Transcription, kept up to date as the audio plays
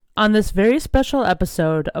On this very special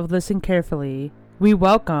episode of Listen Carefully, we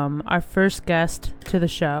welcome our first guest to the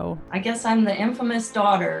show. I guess I'm the infamous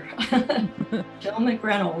daughter, Jill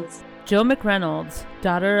McReynolds. Jill McReynolds,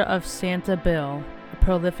 daughter of Santa Bill, a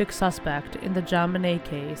prolific suspect in the JonBenet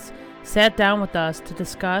case, sat down with us to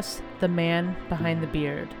discuss the man behind the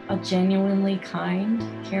beard. A genuinely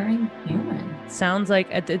kind, caring human. Sounds like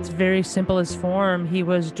at its very simplest form, he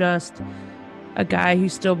was just a guy who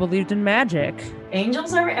still believed in magic.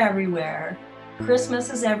 Angels are everywhere, Christmas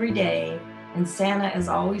is every day, and Santa is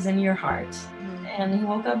always in your heart. And he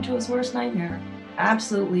woke up to his worst nightmare.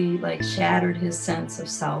 Absolutely, shattered his sense of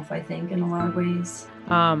self, I think, in a lot of ways.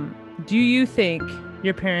 Do you think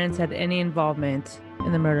your parents had any involvement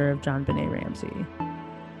in the murder of JonBenet Ramsey?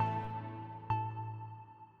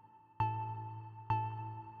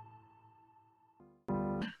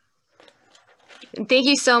 Thank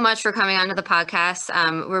you so much for coming onto the podcast.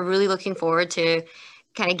 We're really looking forward to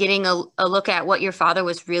kind of getting a look at what your father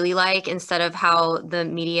was really like instead of how the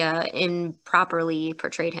media improperly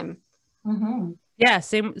portrayed him. Mm-hmm. Yeah,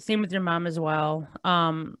 same with your mom as well.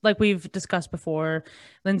 Like we've discussed before,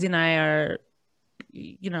 Lindsey and I are,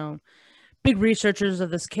 big researchers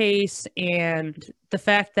of this case, and the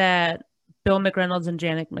fact that Bill McReynolds and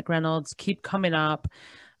Janet McReynolds keep coming up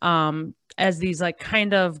as these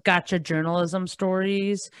kind of gotcha journalism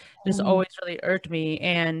stories just always really irked me.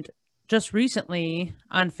 And just recently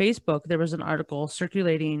on Facebook, there was an article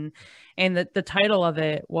circulating, and the title of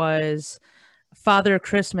it was Father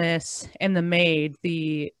Christmas and the Maid,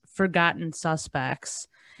 the Forgotten Suspects.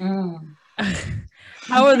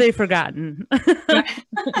 How are they forgotten?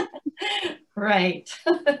 Right.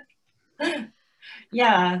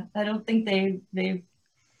 Yeah, I don't think they've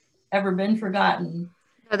ever been forgotten.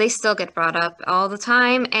 They still get brought up all the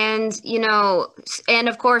time. And, and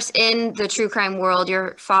of course, in the true crime world,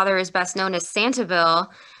 your father is best known as Santa Bill.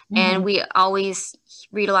 Mm-hmm. And we always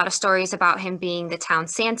read a lot of stories about him being the town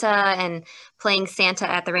Santa and playing Santa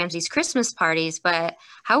at the Ramsey's Christmas parties. But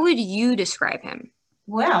how would you describe him?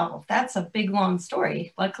 Well, that's a big, long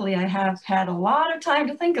story. Luckily, I have had a lot of time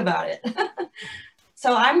to think about it.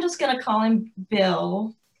 So I'm just going to call him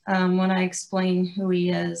Bill when I explain who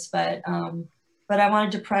he is. But I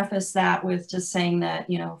wanted to preface that with just saying that,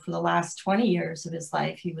 for the last 20 years of his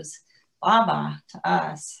life, he was Baba to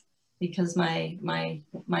us, because my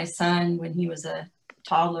son, when he was a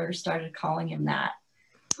toddler, started calling him that.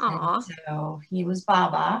 Aww. And so he was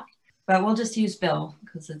Baba, but we'll just use Bill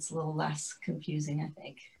because it's a little less confusing, I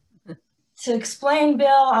think. To explain Bill,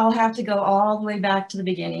 I'll have to go all the way back to the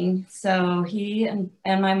beginning. So he and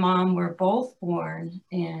my mom were both born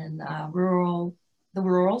in the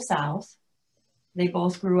rural South. They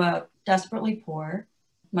both grew up desperately poor.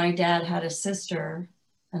 My dad had a sister,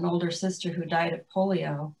 an older sister, who died of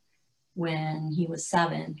polio when he was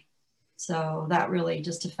 7. So that really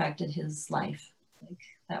just affected his life.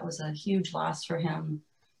 That was a huge loss for him.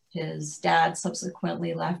 His dad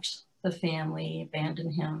subsequently left the family,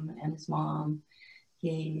 abandoned him and his mom.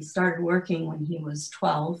 He started working when he was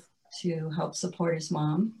 12 to help support his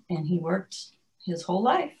mom, and he worked his whole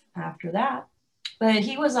life after that. But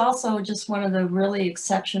he was also just one of the really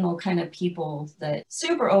exceptional kind of people, that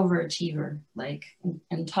super overachiever,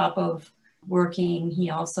 on top of working.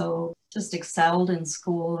 He also just excelled in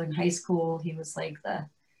school. In high school, he was the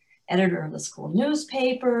editor of the school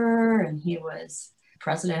newspaper, and he was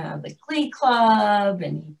president of the Glee Club,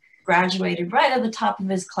 and he graduated right at the top of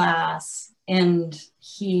his class, and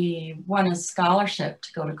he won a scholarship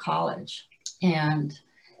to go to college. And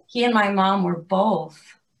he and my mom were both,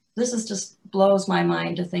 this is just blows my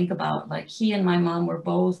mind to think about, he and my mom were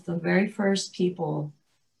both the very first people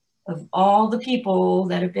of all the people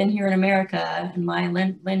that have been here in America in my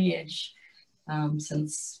lineage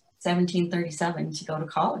since 1737 to go to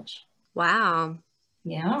college. Wow.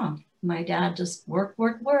 Yeah. My dad just worked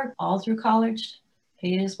all through college,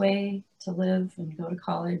 paid his way to live and go to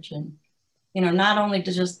college. And, not only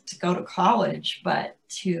to go to college, but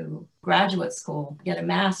to graduate school, get a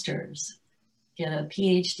master's, get a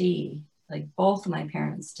PhD. Both of my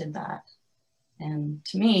parents did that. And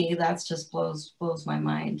to me, that's just blows my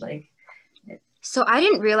mind. So I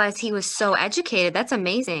didn't realize he was so educated. That's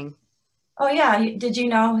amazing. Oh yeah. Did you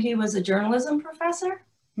know he was a journalism professor?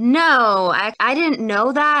 No, I didn't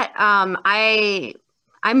know that.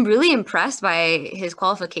 I'm really impressed by his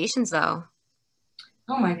qualifications, though.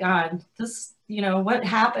 Oh my God. This, what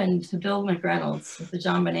happened to Bill McReynolds with the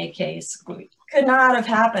JonBenet case could not have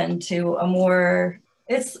happened to a more,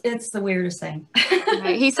 it's the weirdest thing.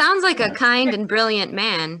 Right. He sounds like a kind and brilliant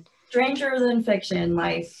man. Stranger than fiction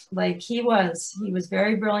life. He was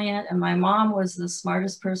very brilliant, and my mom was the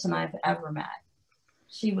smartest person I've ever met.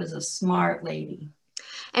 She was a smart lady.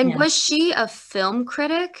 And Yeah. was she a film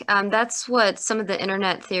critic? That's what some of the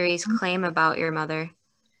internet theories claim about your mother.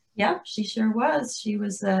 Yep, she sure was. She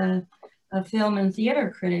was a film and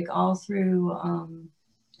theater critic all through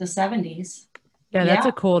the 70s. Yeah, that's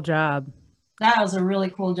a cool job. That was a really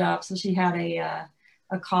cool job. So she had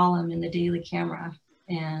a column in the Daily Camera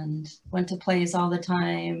and went to plays all the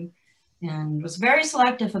time and was very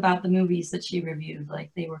selective about the movies that she reviewed.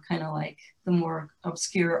 Like they were kind of like the more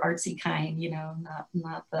obscure artsy kind, you know,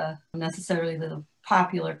 not the necessarily the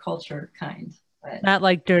popular culture kind. But Not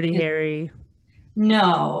like Dirty Harry.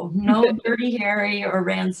 no Dirty Harry or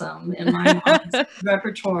Ransom in my mom's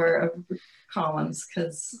repertoire of columns,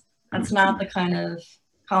 because that's not the kind of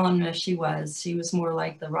columnist she was. She was more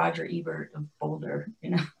like the Roger Ebert of Boulder,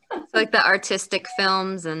 you know. Like the artistic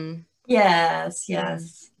films and... Yes.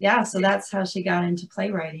 Yeah, so that's how she got into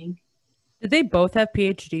playwriting. Did they both have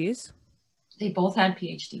PhDs? They both had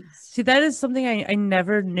PhDs. See, that is something I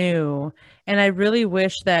never knew. And I really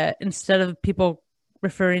wish that instead of people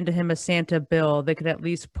referring to him as Santa Bill, they could at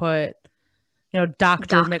least put,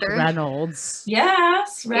 Dr. McReynolds.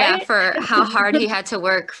 Yes, right. Yeah, for how hard he had to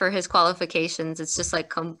work for his qualifications. It's just like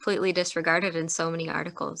completely disregarded in so many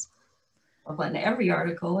articles. Well, in every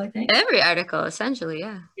article, I think. Every article, essentially,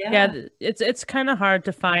 yeah. Yeah, it's kind of hard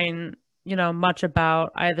to find, much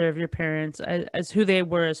about either of your parents as who they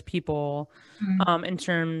were as people, in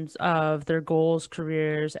terms of their goals,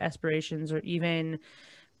 careers, aspirations, or even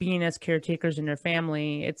being as caretakers in your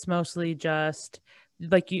family. It's mostly just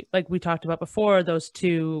like we talked about before, those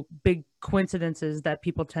two big coincidences that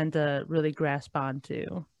people tend to really grasp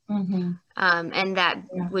onto. Mm-hmm. And that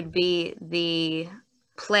would be the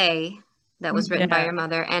play that was written by your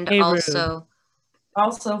mother, and Hey, also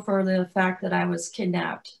for the fact that I was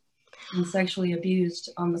kidnapped and sexually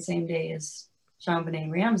abused on the same day as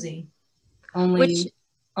JonBenet Ramsey, only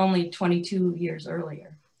 22 years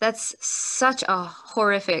earlier. That's such a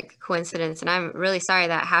horrific coincidence, and I'm really sorry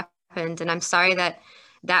that happened, and I'm sorry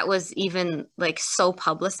that was even like so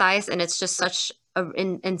publicized, and it's just such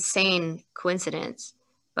an insane coincidence.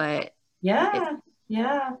 But yeah,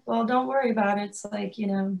 well, don't worry about it. It's like,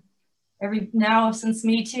 now since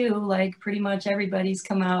Me Too, like pretty much everybody's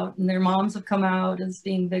come out and their moms have come out as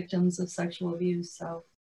being victims of sexual abuse. So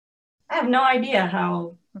I have no idea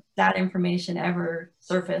how that information ever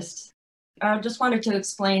surfaced. I just wanted to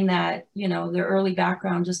explain that, their early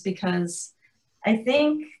background, just because I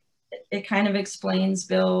think it kind of explains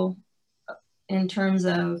Bill in terms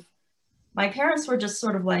of my parents were just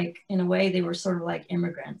sort of like, in a way, they were sort of like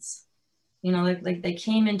immigrants. Like they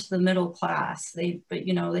came into the middle class. They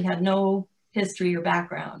had no history or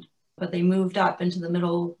background, but they moved up into the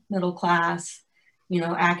middle class,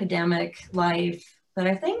 academic life. But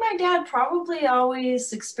I think my dad probably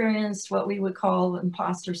always experienced what we would call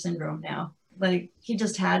imposter syndrome now. Like he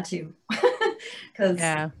just had to, because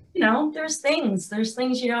there's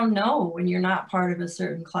things you don't know when you're not part of a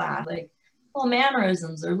certain class, like little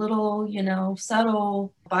mannerisms or little,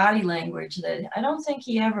 subtle body language that I don't think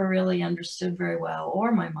he ever really understood very well,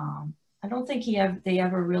 or my mom. I don't think they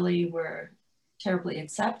ever really were terribly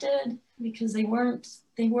accepted, because they weren't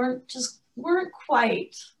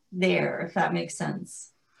quite there, if that makes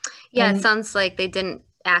sense. Yeah, it sounds like they didn't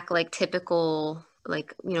act like typical,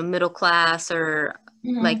 like, middle class, or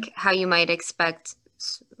like how you might expect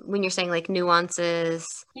when you're saying like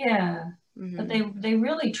nuances. Yeah. But they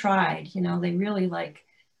really tried, they really, like,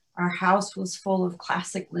 our house was full of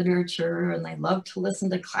classic literature and they loved to listen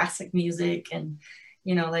to classic music, and,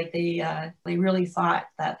 like they really thought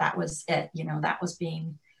that was it, that was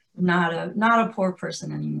being not a poor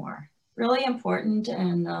person anymore. Really important.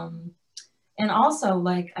 And also,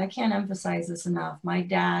 like, I can't emphasize this enough. My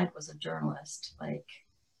dad was a journalist. Like,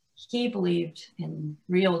 he believed in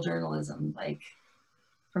real journalism, like,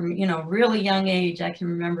 from, really young age. I can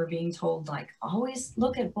remember being told, like, always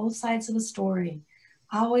look at both sides of the story,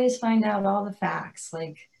 always find out all the facts.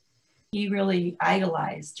 Like, he really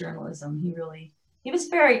idolized journalism. He was a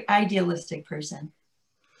very idealistic person,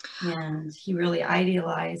 and he really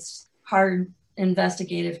idealized hard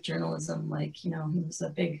investigative journalism. Like, he was a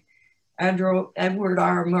big Edward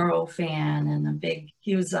R. Murrow fan, and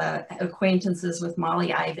he was acquaintances with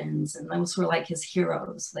Molly Ivins, and those were like his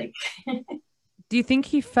heroes. Like, do you think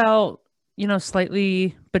he felt,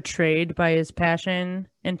 slightly betrayed by his passion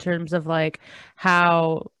in terms of like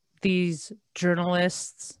how these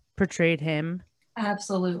journalists portrayed him?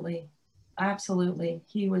 Absolutely.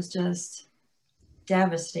 He was just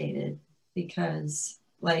devastated, because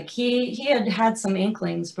like he had some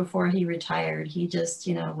inklings before he retired. He just,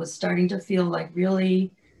 was starting to feel like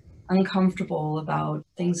really uncomfortable about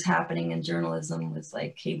things happening in journalism with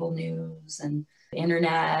like cable news, and the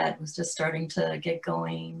internet was just starting to get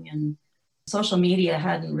going, and social media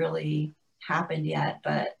hadn't really happened yet,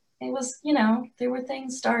 but it was, you know, there were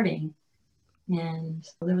things starting, and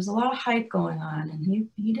there was a lot of hype going on, and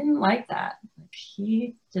he didn't like that. Like,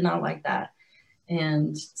 he did not like that.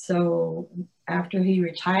 And so after he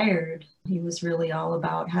retired, he was really all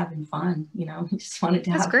about having fun. You know, he just wanted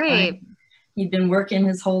to That's have great. fun. He'd been working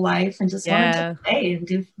his whole life and just wanted to play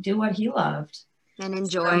and do what he loved. And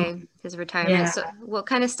enjoy his retirement. Yeah. So what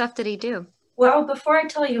kind of stuff did he do? Well, before I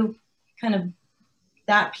tell you kind of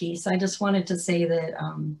that piece, I just wanted to say that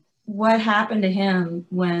what happened to him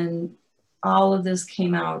when all of this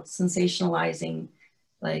came out, sensationalizing,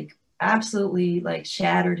 like absolutely like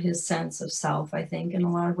shattered his sense of self, I think, in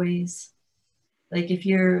a lot of ways. Like if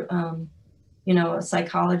you're, you know, a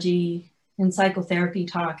psychology and psychotherapy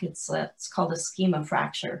talk, it's called a schema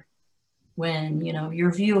fracture, when, you know,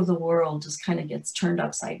 your view of the world just kind of gets turned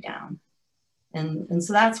upside down. And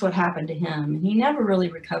so that's what happened to him. And he never really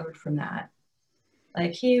recovered from that.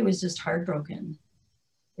 Like, he was just heartbroken,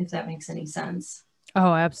 if that makes any sense.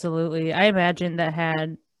 Oh, absolutely. I imagine that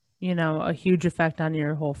had, you know, a huge effect on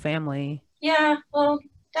your whole family. Yeah, well,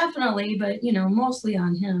 definitely, but, you know, mostly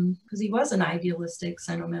on him, because he was an idealistic,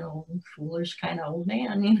 sentimental, foolish kind of old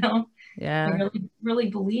man, you know? Yeah. He really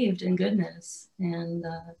believed in goodness, and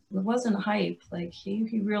it wasn't hype. Like,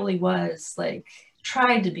 he really was, like,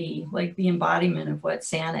 tried to be, like, the embodiment of what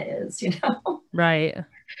Santa is, you know? Right.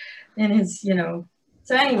 And his, you know,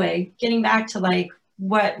 so anyway, getting back to, like,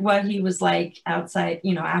 what he was like outside,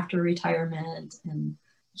 you know, after retirement, and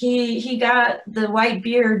he got the white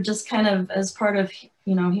beard just kind of as part of,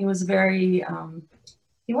 you know, he was very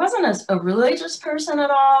he wasn't a religious person at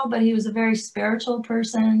all, but he was a very spiritual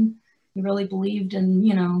person. He really believed in,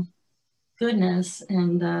 you know, goodness,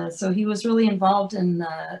 and so he was really involved in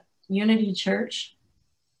the Unity Church.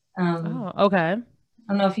 Oh, okay. I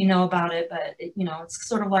don't know if you know about it, but you know, it's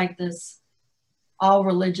sort of like this all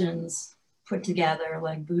religions put together,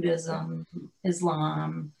 like Buddhism,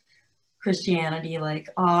 Islam, Christianity, like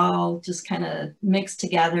all just kind of mixed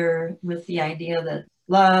together with the idea that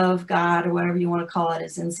love, God, or whatever you want to call it,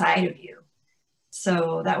 is inside of you.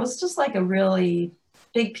 So that was just like a really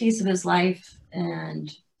big piece of his life,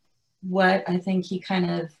 and what I think he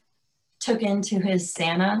kind of took into his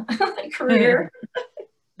Santa career.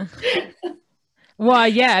 Well,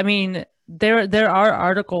 yeah, I mean, there are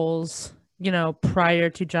articles, you know, prior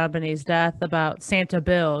to John Bonet's death about Santa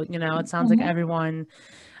Bill. You know, it sounds like everyone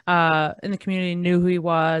in the community knew who he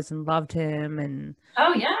was and loved him. And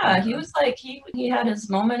oh yeah, he was like, he had his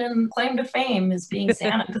moment and claim to fame as being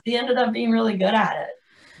Santa, because he ended up being really good at it.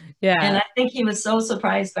 Yeah. And I think he was so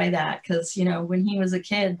surprised by that, because, you know, when he was a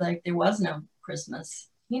kid, like, there was no Christmas.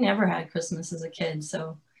 He never had Christmas as a kid,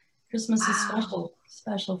 so Christmas is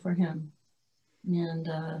special for him.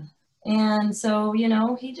 And so, you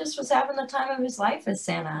know, he just was having the time of his life as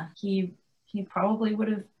Santa. He probably would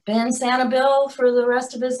have been Santa Bill for the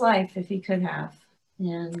rest of his life if he could have.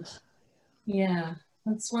 And yeah,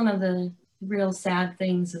 that's one of the real sad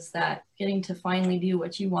things, is that getting to finally do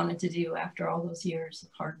what you wanted to do after all those years of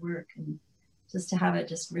hard work, and just to have it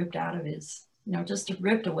just ripped out of his, you know, just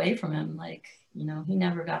ripped away from him. Like, you know, he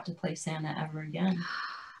never got to play Santa ever again.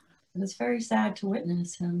 It was very sad to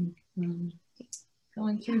witness him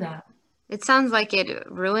going through that. It sounds like it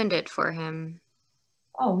ruined it for him.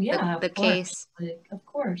 Oh yeah, the case. Like, of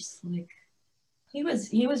course, like he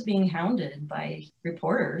was being hounded by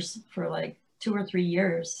reporters for like 2 or 3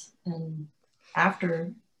 years, and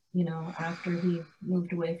after he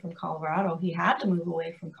moved away from Colorado, he had to move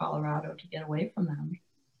away from Colorado to get away from them.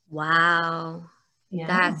 Wow. Yeah.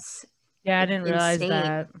 That's I didn't realize insane.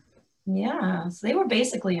 that. Yeah, so they were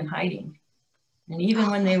basically in hiding, and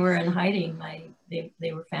even when they were in hiding,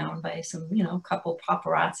 they were found by some, you know, couple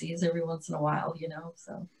paparazzis every once in a while, you know.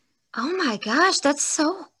 So oh my gosh, that's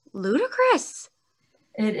so ludicrous.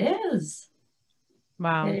 it is.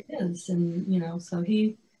 Wow. It is. And, you know, so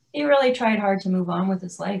he really tried hard to move on with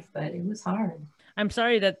his life, but it was hard. I'm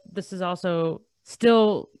sorry that this is also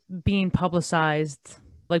still being publicized.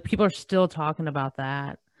 Like, people are still talking about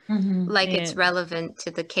that. Mm-hmm. Like, it's relevant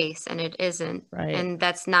to the case, and it isn't. Right. And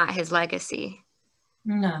that's not his legacy.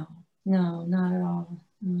 No, not at all.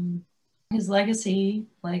 His legacy,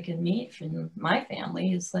 like in my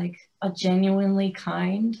family, is like a genuinely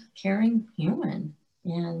kind, caring human.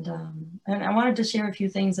 And I wanted to share a few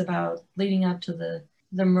things about leading up to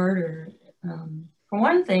the murder. For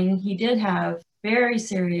one thing, he did have very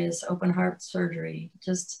serious open heart surgery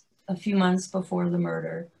just a few months before the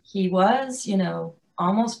murder. He was, you know,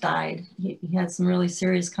 almost died. He had some really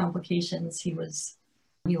serious complications. He was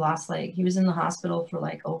in the hospital for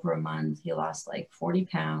like over a month. He lost like 40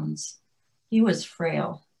 pounds. He was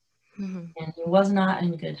frail and he was not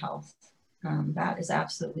in good health. That is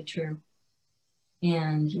absolutely true.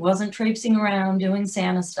 And he wasn't traipsing around doing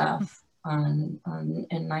Santa stuff in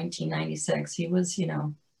 1996. He was,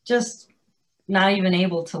 just not even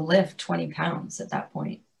able to lift 20 pounds at that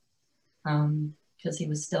point, because he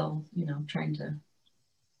was still, trying to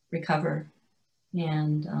recover.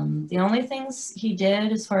 And the only things he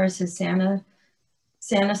did as far as his Santa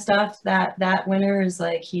stuff that winter is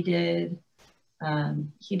like he did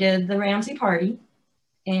the Ramsey party,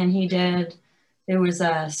 and there was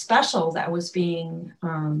a special that was being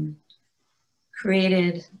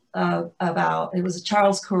created about, it was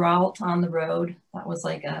Charles Kuralt on the Road. That was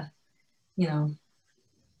like a,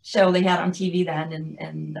 show they had on TV then,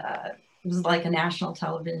 and it was like a national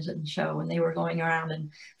television show, and they were going around and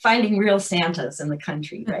finding real Santas in the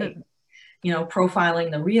country, right? Profiling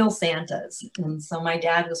the real Santas. And so my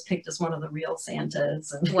dad was picked as one of the real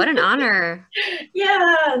Santas. And what an honor.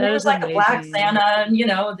 Yeah, and there was like amazing. a black Santa, and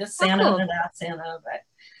this Santa cool. and that Santa. But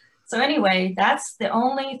so anyway, that's the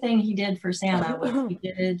only thing he did for Santa. Was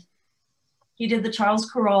he did the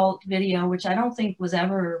Charles Kuralt video, which I don't think was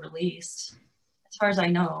ever released. As far as I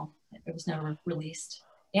know, it was never released.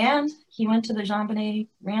 And he went to the JonBenet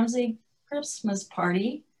Ramsey Christmas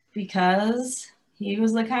party because he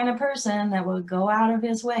was the kind of person that would go out of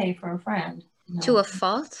his way for a friend. To a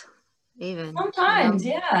fault, even. Sometimes,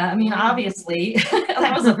 yeah. I mean, obviously,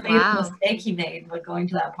 that was a big mistake he made by going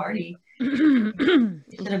to that party. He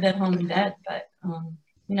should have been home in bed, but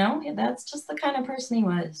that's just the kind of person he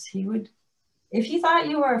was. He would, if he thought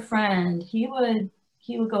you were a friend, he would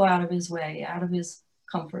go out of his way, out of his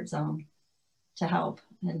comfort zone to help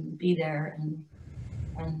and be there. And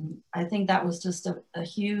I think that was just a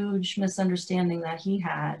huge misunderstanding that he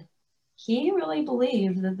had. He really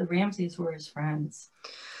believed that the Ramseys were his friends.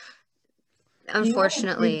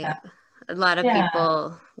 Unfortunately, a lot of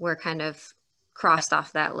people were kind of crossed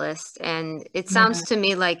off that list. And it sounds to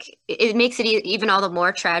me like it makes it even all the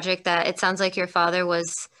more tragic that it sounds like your father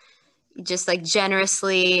was just like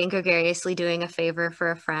generously and gregariously doing a favor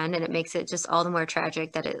for a friend. And it makes it just all the more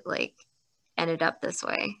tragic that it like ended up this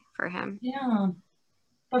way for him. Yeah.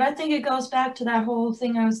 But I think it goes back to that whole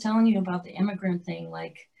thing I was telling you about the immigrant thing.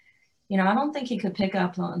 Like, I don't think he could pick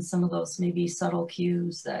up on some of those maybe subtle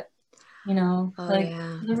cues that, the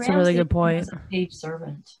That's a really good point. Was a paid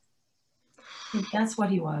servant. I think that's what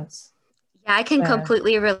he was. Yeah, I can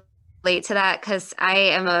completely relate to that because I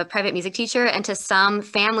am a private music teacher, and to some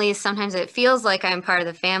families, sometimes it feels like I'm part of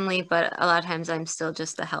the family, but a lot of times I'm still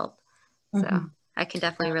just the help. So I can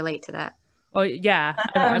definitely relate to that. Oh yeah,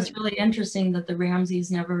 I thought it was really interesting that the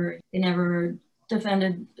Ramseys never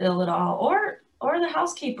defended Bill at all, or the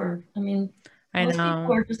housekeeper. I mean, most people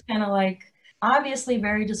were just kind of like obviously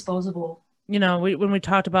very disposable. When we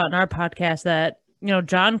talked about in our podcast that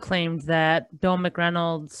John claimed that Bill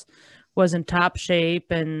McReynolds was in top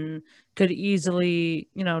shape and could easily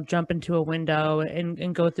jump into a window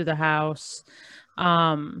and go through the house,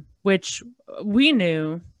 which we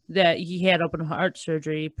knew that he had open heart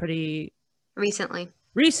surgery pretty recently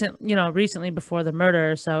before the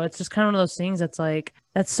murder. So it's just kind of one of those things that's like,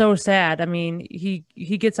 that's so sad. I mean, he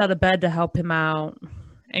gets out of bed to help him out,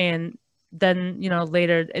 and then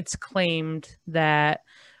later it's claimed that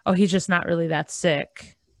he's just not really that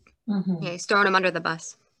sick. Yeah, he's throwing him under the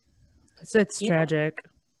bus. It's tragic.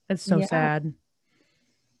 It's so sad.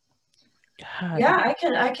 God. Yeah,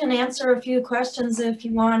 I can answer a few questions if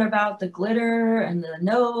you want about the glitter and the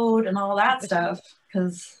note and all that stuff,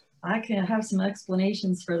 because I can have some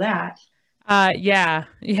explanations for that. Yeah.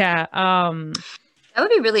 That would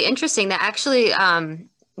be really interesting. That actually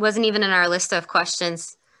wasn't even in our list of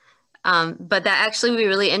questions. But that actually would be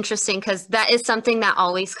really interesting because that is something that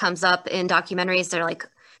always comes up in documentaries. They're like,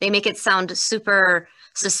 they make it sound super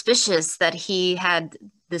suspicious that he had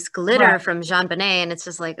this glitter from JonBenet, and it's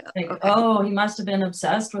just like okay. Oh, he must have been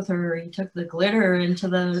obsessed with her. He took the glitter into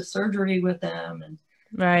the surgery with him, and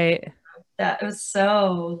that was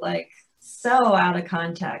so out of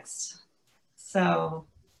context. So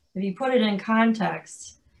if you put it in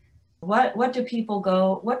context, what do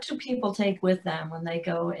people take with them when they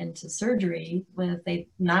go into surgery when they're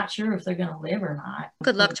not sure if they're going to live or not?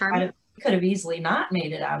 Good luck charm. Could have easily not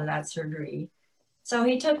made it out of that surgery. So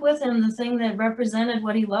he took with him the thing that represented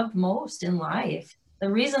what he loved most in life. the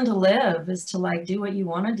reason to live is to like do what you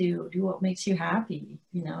want to do what makes you happy.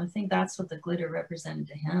 You know, I think that's what the glitter represented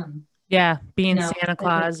to him. Yeah, being You know, Santa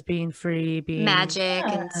Claus, being free, being Magic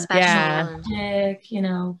and yeah, special. Yeah. And magic, you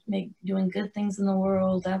know, doing good things in the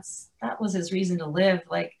world. That was his reason to live.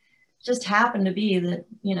 Like, just happened to be that,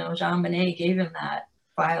 you know, JonBenet gave him that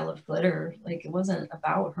vial of glitter. Like, it wasn't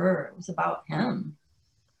about her, it was about him.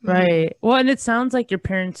 Right. Well, and it sounds like your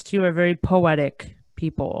parents too are very poetic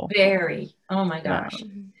people. Very. Oh my Yeah. gosh.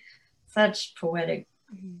 Such poetic.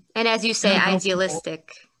 And as you say,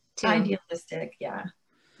 idealistic too. Idealistic, yeah.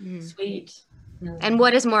 Sweet. And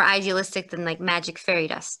what is more idealistic than like magic fairy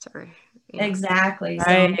dust or Exactly.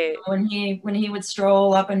 Right. So when he would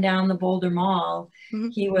stroll up and down the Boulder Mall,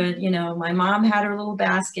 he would, you know, my mom had her little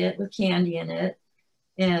basket with candy in it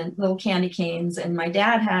and little candy canes, and my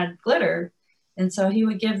dad had glitter. And so he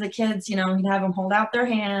would give the kids, you know, he'd have them hold out their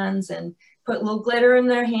hands and put little glitter in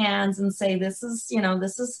their hands and say, this is, you know,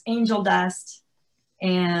 this is angel dust.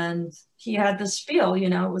 And he had this spiel, you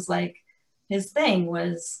know, it was like his thing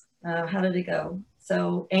was, how did it go?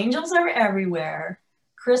 So angels are everywhere.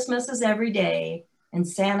 Christmas is every day, and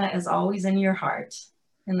Santa is always in your heart.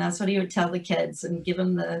 And that's what he would tell the kids and give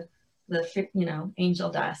them the you know,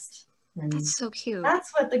 angel dust. And that's so cute.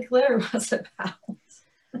 that's what the glitter was about.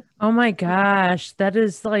 Oh my gosh, that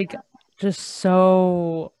is like just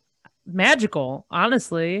so magical,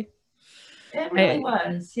 honestly. It really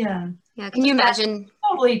was, yeah. Yeah, can you imagine?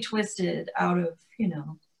 Totally twisted out of, you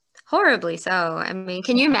know. Horribly so. I mean,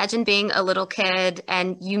 can you imagine being a little kid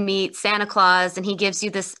and you meet Santa Claus and he gives you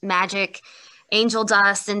this magic angel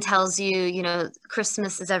dust and tells you, you know,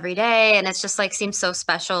 Christmas is every day, and it's just like seems so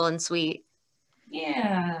special and sweet.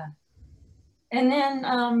 Yeah. And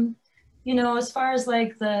then, you know, as far as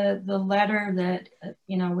like the letter that,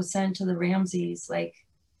 you know, was sent to the Ramseys, like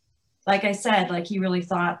I said, like he really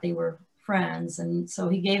thought they were friends. And so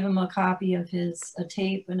he gave him a copy of a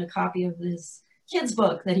tape and a copy of his kid's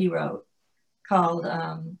book that he wrote called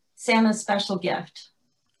Santa's Special Gift,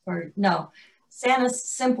 or no, Santa's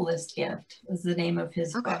Simplest Gift was the name of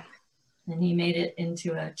his book. And he made it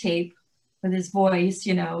into a tape with his voice,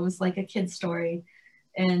 you know, it was like a kid's story.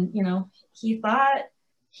 And, you know, he thought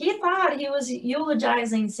he was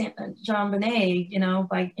eulogizing JonBenet, you know,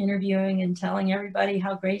 by interviewing and telling everybody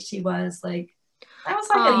how great she was. Like, that was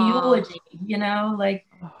like a eulogy, you know, like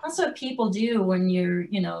that's what people do when you're,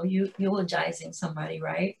 you know, eulogizing somebody,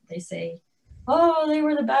 right? They say, oh, they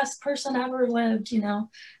were the best person ever lived, you know,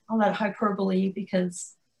 all that hyperbole,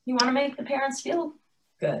 because you want to make the parents feel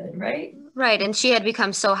good, right? Right. And she had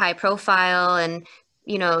become so high profile, and,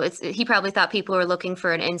 you know, he probably thought people were looking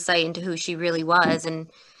for an insight into who she really was.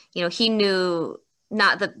 And, you know, he knew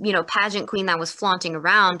not the, you know, pageant queen that was flaunting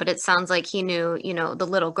around, but it sounds like he knew, you know, the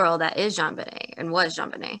little girl that is JonBenet and was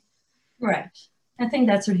JonBenet. Right. I think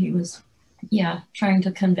that's what he was, trying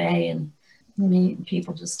to convey. And maybe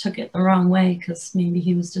people just took it the wrong way because maybe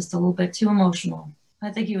he was just a little bit too emotional. I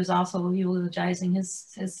think he was also eulogizing his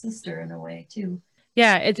sister in a way too.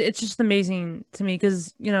 Yeah, it's just amazing to me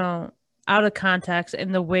because, you know, out of context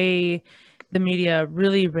and the way the media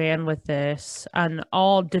really ran with this on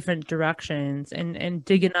all different directions and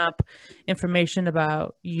digging up information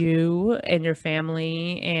about you and your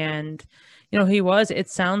family. And, you know, it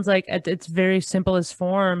sounds like at its very simplest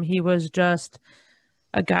form, he was just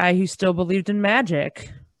a guy who still believed in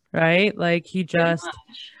magic, right? Like he just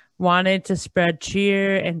wanted to spread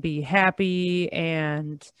cheer and be happy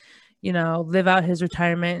and, you know, live out his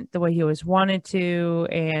retirement the way he always wanted to.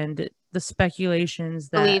 And the speculations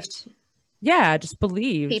that just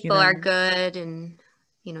believed people are good and,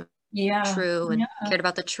 you know, true and cared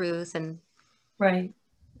about the truth and right.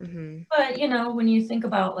 But, you know, when you think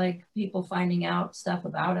about like people finding out stuff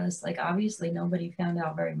about us, like obviously nobody found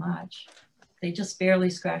out very much. They just barely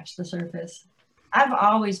scratched the surface. I've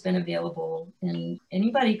always been available, and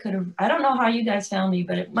anybody could have, I don't know how you guys found me,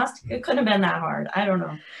 but it couldn't have been that hard. I don't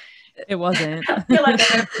know. It wasn't. I feel like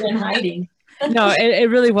I've never been hiding. No, it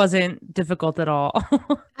really wasn't difficult at all.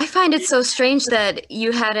 I find it so strange that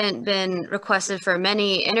you hadn't been requested for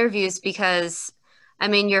many interviews because, I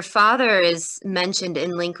mean, your father is mentioned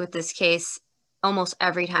in link with this case almost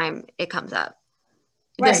every time it comes up,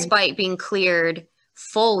 despite being cleared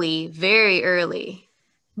fully very early.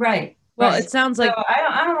 Right. Well, it sounds like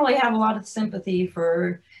I don't really have a lot of sympathy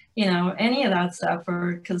for, you know, any of that stuff,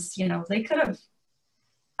 or because, you know, they could have.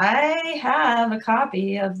 I have a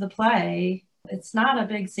copy of the play. It's not a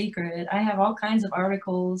big secret. I have all kinds of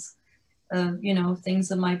articles of, you know, things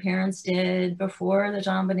that my parents did before the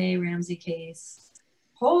JonBenet Ramsey case.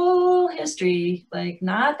 Whole history, like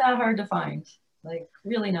not that hard to find, like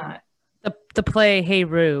really not. the play Hey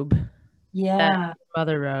Rube. Yeah. your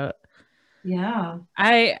mother wrote. Yeah.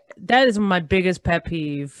 That is my biggest pet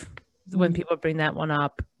peeve when Mhm. people bring that one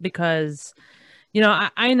up, because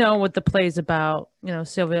I know what the play is about,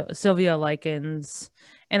 Sylvia Likens.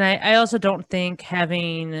 And I also don't think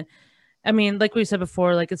having, I mean, like we said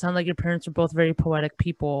before, like it sounds like your parents are both very poetic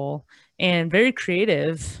people and very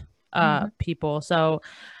creative Mhm. people. So,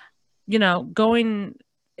 going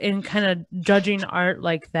and kind of judging art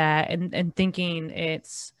like that, and thinking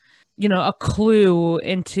it's, a clue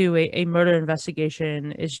into a murder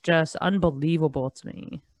investigation is just unbelievable to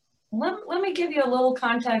me. Let me give you a little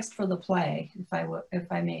context for the play,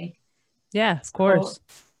 if I may. Yeah, of So course.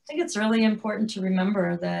 I think it's really important to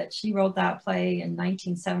remember that she wrote that play in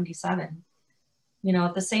 1977.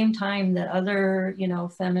 At the same time that other,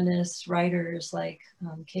 feminist writers like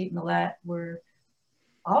Kate Millett were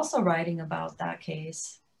also writing about that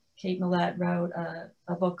case. Kate Millett wrote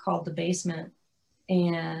a book called The Basement.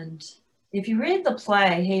 And if you read the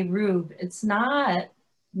play, Hey Rube, it's not,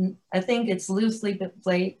 I think it's loosely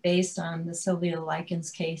based on the Sylvia Likens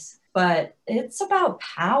case, but it's about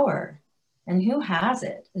power, and who has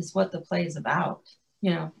it is what the play is about.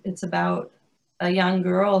 It's about a young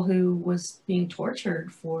girl who was being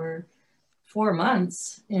tortured for 4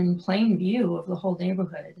 months in plain view of the whole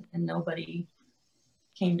neighborhood, and nobody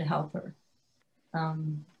came to help her.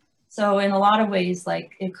 So in a lot of ways,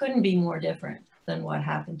 like, it couldn't be more different than what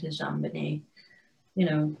happened to JonBenet.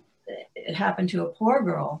 It happened to a poor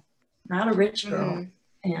girl, not a rich girl.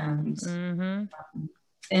 And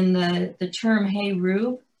and the term "Hey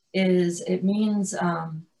Rube" it means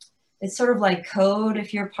it's sort of like code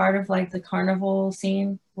if you're part of like the carnival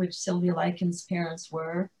scene, which Sylvia Likens' parents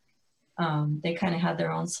were. They kind of had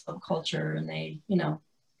their own subculture, and they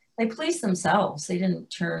policed themselves. They didn't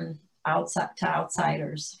turn outside to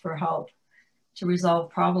outsiders for help to resolve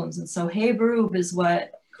problems. And so, "Hey Rube" is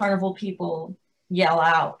what carnival people yell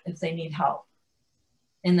out if they need help.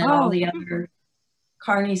 And then all the other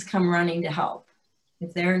carnies come running to help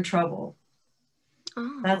if they're in trouble.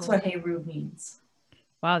 That's what "Hey Rube" means.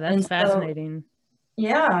 Wow, that's fascinating.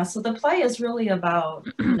 Yeah, so the play is really about,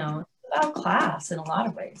 about class in a lot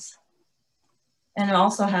of ways. And it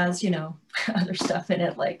also has, other stuff in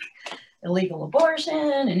it, like illegal abortion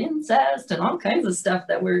and incest and all kinds of stuff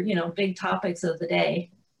that were, big topics of the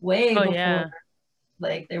day, way before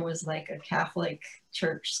like there was like a Catholic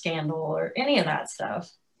church scandal or any of that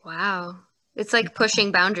stuff. Wow. It's like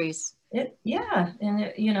pushing boundaries. And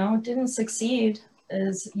it didn't succeed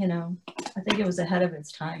as, I think it was ahead of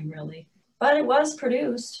its time, really. But it was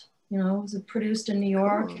produced, it was produced in New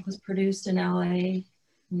York, Cool. It was produced in LA,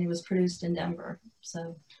 and it was produced in Denver.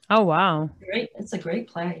 So. Oh, wow. Great. It's a great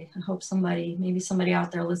play. I hope maybe somebody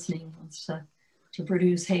out there listening wants to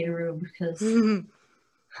produce Hey Rube, because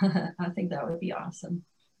I think that would be awesome.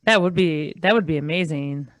 That would be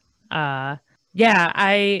amazing. I'm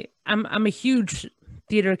a huge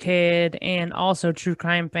theater kid and also true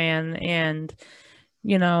crime fan, and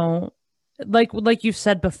like you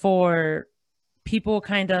said before, people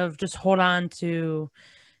kind of just hold on to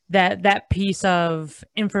that piece of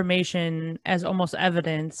information as almost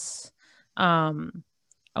evidence,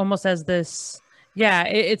 almost as this.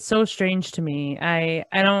 It's so strange to me. I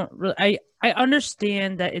don't really, I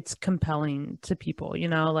understand that it's compelling to people,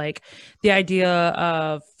 like the idea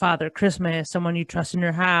of Father Christmas, someone you trust in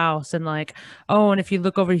your house, and like, oh, and if you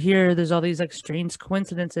look over here, there's all these like strange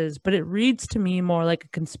coincidences, but it reads to me more like a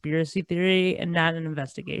conspiracy theory and not an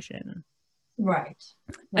investigation. Right.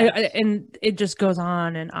 And it just goes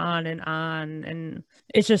on and on and on, and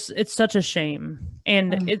it's such a shame,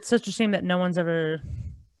 and it's such a shame that no one's ever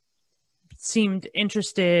seemed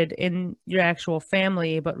interested in your actual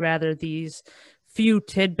family, but rather these few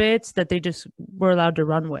tidbits that they just were allowed to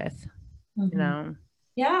run with.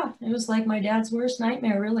 Yeah, it was like my dad's worst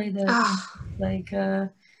nightmare, really,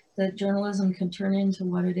 that that journalism can turn into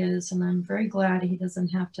what it is, and I'm very glad he doesn't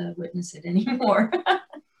have to witness it anymore.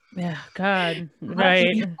 Yeah, God.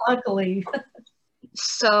 Right. Luckily.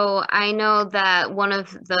 So I know that one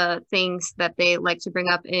of the things that they like to bring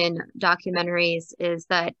up in documentaries is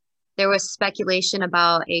that there was speculation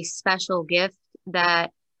about a special gift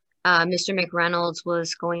that Mr. McReynolds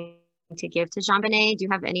was going to give to JonBenet. Do you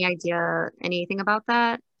have any idea anything about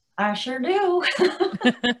that? I sure do.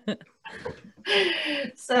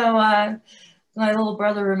 So my little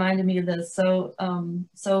brother reminded me of this. So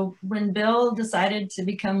when Bill decided to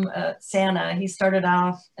become Santa, he started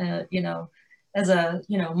off, as a,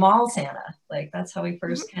 mall Santa. Like, that's how he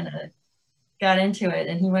first kind of got into it.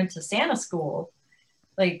 And he went to Santa school,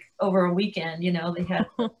 like over a weekend. They had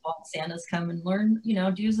all Santas come and learn,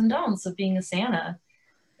 do's and don'ts of being a Santa.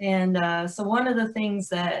 And so one of the things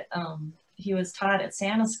that he was taught at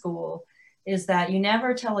Santa school is that you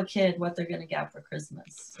never tell a kid what they're going to get for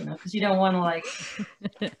Christmas, you know, because you don't want to like,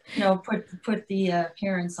 you know, put the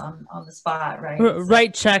parents on the spot, right?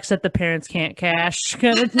 Write checks that the parents can't cash,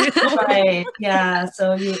 kind of deal. Right. Yeah.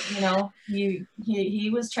 So he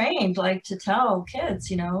was trained like to tell kids,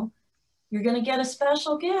 you know, you're going to get a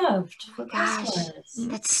special gift for Christmas.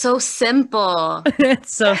 That's so simple.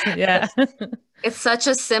 It's so, yeah. It's such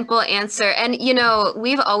a simple answer. And, you know,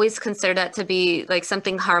 we've always considered that to be like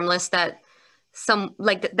something harmless that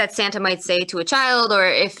that Santa might say to a child, or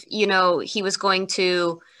if, you know, he was going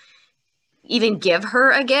to even give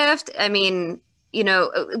her a gift. I mean, you know,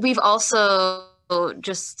 we've also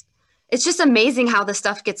it's just amazing how the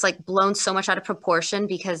stuff gets like blown so much out of proportion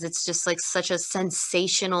because it's just like such a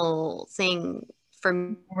sensational thing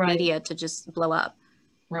for media to just blow up.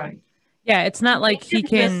 Right. Yeah, it's not like he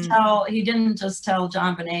didn't just tell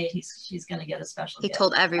John Bonet she's going to get a special gift. He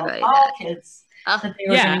told everybody, all kids, that they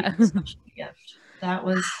were going to get a special gift. That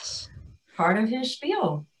was part of his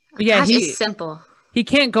spiel. Yeah, it's simple. He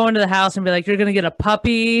can't go into the house and be like, "You're going to get a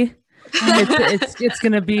puppy. It's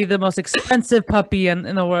going to be the most expensive puppy in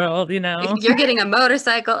the world, you know. You're getting a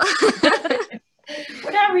motorcycle.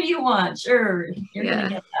 Whatever you want, sure, you're going to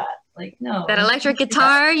get that. Like, no, that electric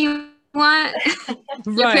guitar you want.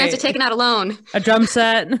 Your parents are taking out a loan. A drum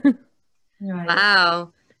set. Right.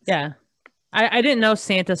 Wow. Yeah. I didn't know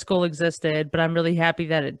Santa school existed, but I'm really happy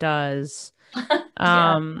that it does.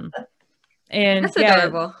 And that's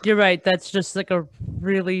adorable. You're right. That's just like a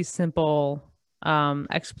really simple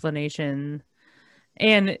explanation.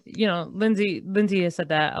 And, you know, Lindsey has said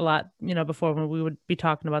that a lot, you know, before when we would be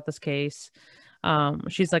talking about this case.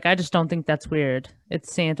 She's like, I just don't think that's weird.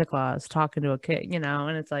 It's Santa Claus talking to a kid, you know,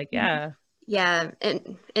 and it's like, yeah. Yeah.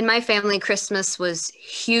 And in my family, Christmas was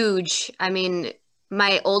huge. I mean,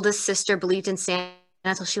 my oldest sister believed in Santa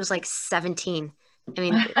until she was like 17. I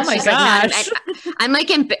mean, oh my gosh. I'm like,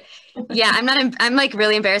 I'm like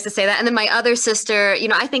really embarrassed to say that. And then my other sister, you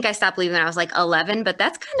know, I think I stopped believing when I was like 11, but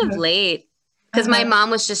that's kind of late. Because my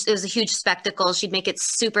mom it was a huge spectacle. She'd make it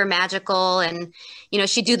super magical. And, you know,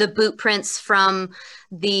 she'd do the boot prints from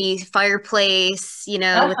the fireplace, you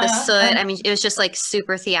know, with the soot. I mean, it was just like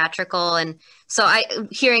super theatrical. And so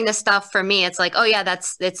hearing this stuff for me, it's like, oh yeah,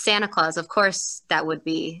 it's Santa Claus. Of course, that would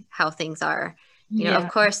be how things are. You know, of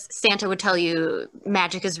course, Santa would tell you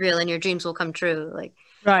magic is real and your dreams will come true. Like,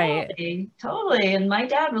 right. Totally. And my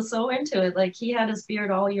dad was so into it. Like, he had his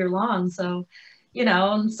beard all year long. So, you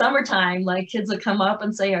know, in summertime, like, kids would come up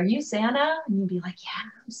and say, "Are you Santa?" And you'd be like, "Yeah,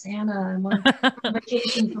 I'm Santa. I'm on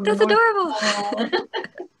vacation from That's the adorable.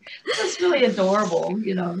 It's really adorable,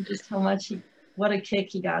 you know, just how much what a kick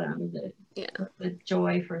he got out of it. Yeah. The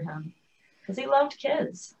joy for him. Because he loved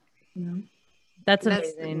kids, you know. That's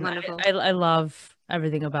amazing. Wonderful. I love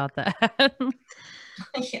everything about that.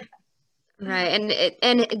 Yeah. Right.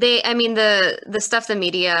 And the stuff the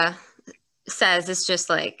media says is just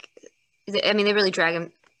like, I mean, they really drag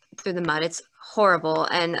him through the mud. It's horrible.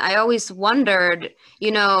 And I always wondered, you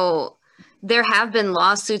know, there have been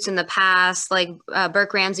lawsuits in the past, like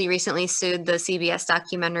Burke Ramsey recently sued the CBS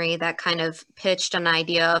documentary that kind of pitched an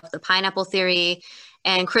idea of the pineapple theory.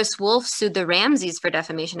 And Chris Wolf sued the Ramseys for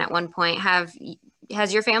defamation at one point.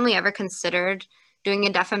 Has your family ever considered doing a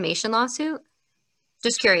defamation lawsuit?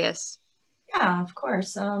 Just curious. Yeah, of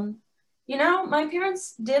course. You know, my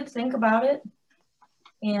parents did think about it.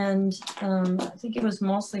 And I think it was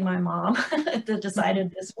mostly my mom that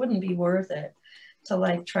decided this wouldn't be worth it to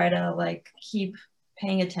like try to like keep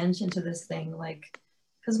paying attention to this thing. Like,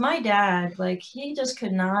 because my dad, like, he just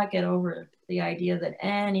could not get over the idea that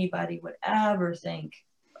anybody would ever think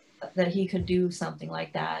that he could do something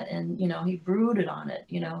like that. And, you know, he brooded on it,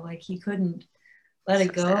 you know, like he couldn't let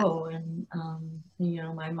it go. And, you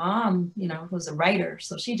know, my mom, you know, was a writer.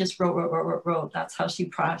 So she just wrote. That's how she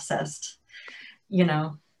processed, you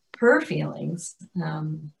know, her feelings.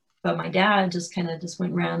 But my dad just kind of just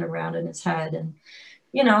went round and round in his head. And,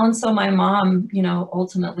 you know, and so my mom, you know,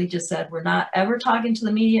 ultimately just said, we're not ever talking to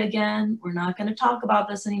the media again. We're not going to talk about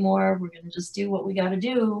this anymore. We're going to just do what we got to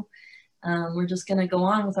do. We're just going to go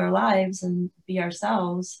on with our lives and be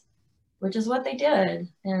ourselves, which is what they did.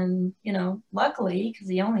 And, you know, luckily, because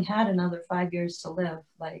he only had another 5 years to live,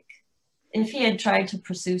 like if he had tried to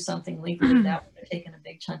pursue something legally, that would have taken a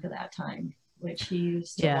big chunk of that time, which he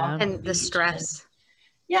used to walk and the stress.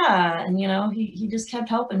 And you know, he just kept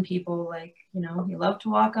helping people. Like, you know, he loved to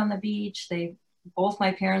walk on the beach. Both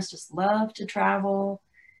my parents just loved to travel.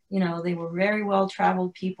 You know, they were very well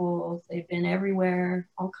traveled people. They've been everywhere,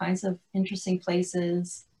 all kinds of interesting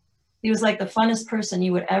places. He was like the funnest person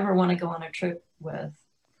you would ever want to go on a trip with.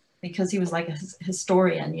 because he was like a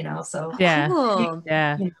historian, you know, so Yeah. Cool.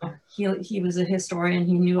 Yeah. you know, he was a historian.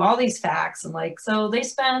 He knew all these facts, and like, so they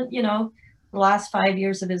spent, you know, the last 5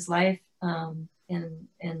 years of his life in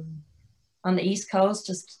on the East Coast,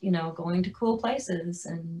 just, you know, going to cool places,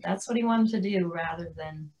 and that's what he wanted to do rather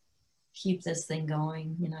than keep this thing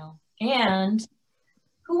going, you know. And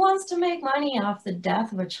who wants to make money off the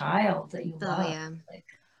death of a child that you Oh love? yeah. Like,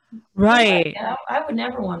 Right. I would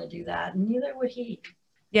never want to do that, and neither would he.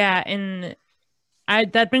 Yeah. And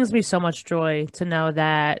that brings me so much joy to know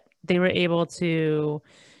that they were able to,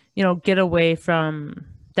 you know, get away from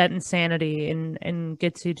that insanity and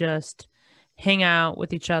get to just hang out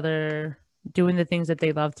with each other, doing the things that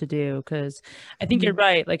they love to do. Because I think you're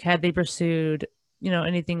right. Like, had they pursued, you know,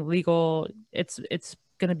 anything legal, it's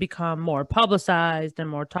going to become more publicized and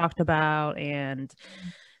more talked about, and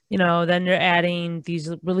you know, then you're adding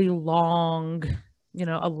these really long, you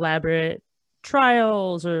know, elaborate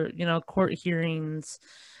trials or, you know, court hearings.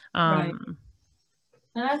 Right. Um,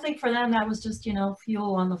 And I think for them that was just, you know,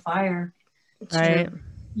 fuel on the fire. It's right. true.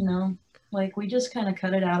 You know, like we just kind of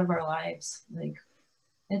cut it out of our lives. Like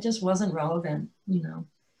it just wasn't relevant, you know.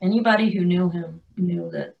 Anybody who knew him knew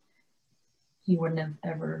that he wouldn't have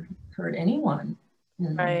ever hurt anyone.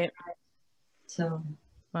 And Right. so,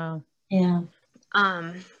 Wow. yeah.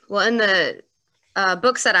 Well, in the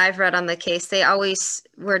books that I've read on the case, they always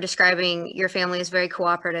were describing your family as very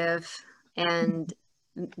cooperative, and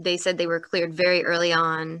they said they were cleared very early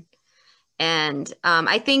on. And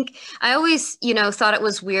I think I always, you know, thought it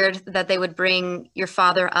was weird that they would bring your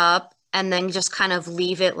father up and then just kind of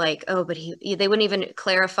leave it like, oh, but they wouldn't even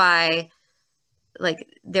clarify, like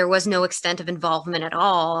there was no extent of involvement at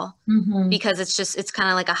all, because it's kind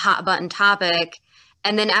of like a hot button topic.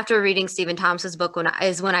 And then after reading Stephen Thomas's book, when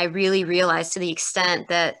I really realized to the extent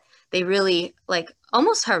that they really like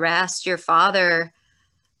almost harassed your father,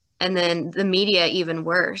 and then the media even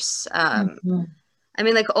worse. I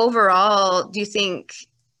mean, like overall, do you think,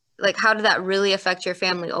 like, how did that really affect your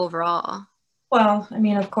family overall? Well, I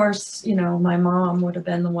mean, of course, you know, my mom would have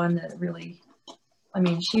been the one that really, I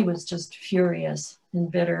mean, she was just furious and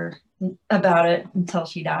bitter about it until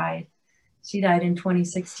she died. She died in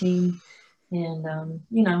 2016. And,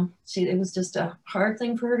 you know, it was just a hard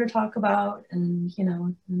thing for her to talk about. And, you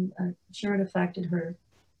know, I'm sure it affected her.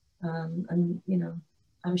 And, you know,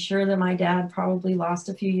 I'm sure that my dad probably lost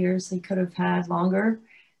a few years he could have had longer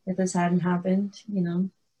if this hadn't happened, you know.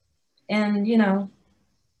 And, you know,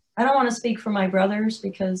 I don't want to speak for my brothers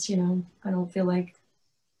because, you know, I don't feel like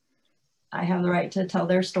I have the right to tell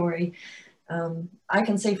their story. I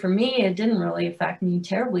can say for me, it didn't really affect me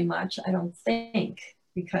terribly much, I don't think,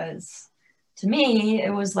 because to me,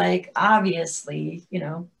 it was like, obviously, you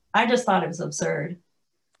know, I just thought it was absurd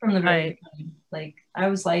from the very beginning. Like, I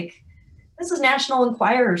was like, this is National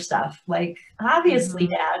Enquirer stuff. Like, obviously,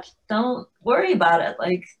 Dad, don't worry about it.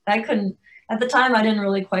 Like, I couldn't, at the time, I didn't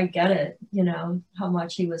really quite get it, you know, how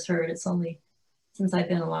much he was hurt. It's only since I've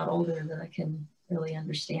been a lot older that I can really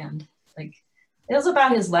understand. Like, it was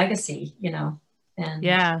about his legacy, you know. And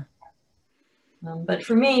yeah. But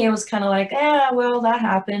for me, it was kind of like, well, that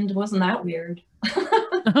happened. Wasn't that weird?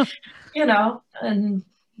 You know,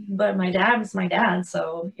 but my dad was my dad.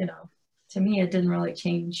 So, you know, to me, it didn't really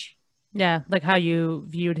change. Yeah. Like how you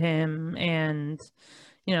viewed him and,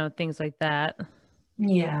 you know, things like that.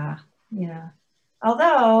 Yeah. Yeah.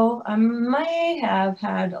 Although I may have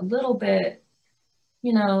had a little bit,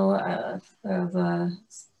 you know, of a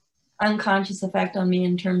unconscious effect on me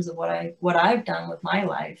in terms of what I've done with my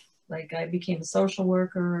life. Like I became a social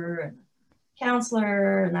worker and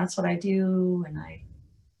counselor, and that's what I do. And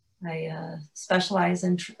I specialize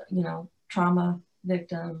in, you know, trauma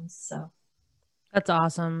victims. So That's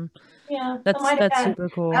awesome. yeah, That's super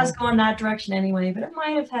cool. I was going that direction anyway, but it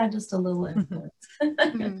might have had just a little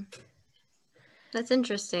influence. That's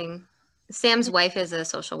interesting. Sam's wife is a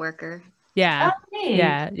social worker. Yeah. Oh, neat.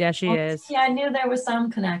 Yeah, she is. Yeah, I knew there was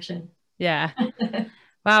some connection. Yeah.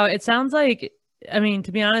 Wow, it sounds like, I mean,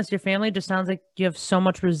 to be honest, your family just sounds like you have so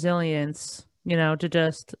much resilience, you know, to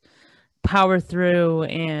just power through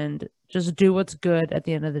and just do what's good at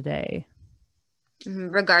the end of the day.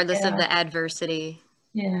 Regardless of the adversity.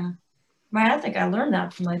 Yeah. I think I learned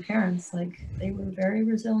that from my parents. Like, they were very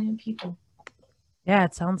resilient people. Yeah,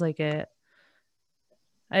 it sounds like it.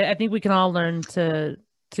 I think we can all learn to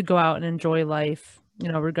go out and enjoy life,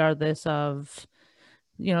 you know, regardless of,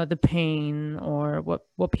 you know, the pain or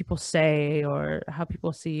what people say or how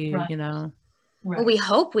people see you, you know. Right. Well, we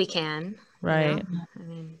hope we can. Right. You know? I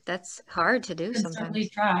mean, that's hard to do sometimes. Certainly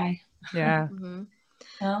try. Yeah.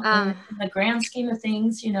 Well, in the grand scheme of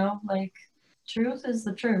things, you know, like truth is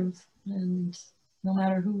the truth. And no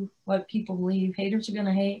matter what people believe. Haters are going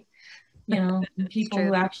to hate, you know, people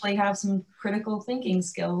who actually have some critical thinking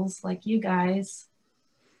skills like you guys.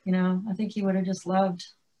 You know, I think he would have just loved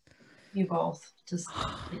you both, just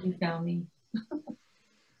that you found me.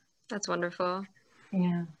 That's wonderful.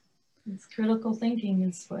 Yeah. It's critical thinking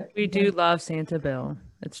is what we do love Santa Bill.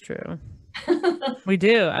 It's true. We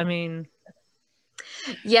do. I mean,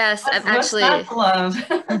 yes, actually, love.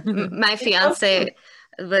 My fiance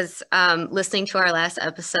was listening to our last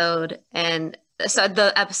episode, and so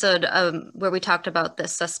the episode where we talked about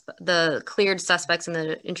the cleared suspects in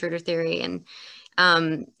the intruder theory,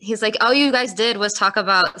 and he's like, all you guys did was talk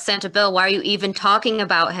about Santa Bill. Why are you even talking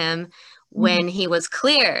about him when he was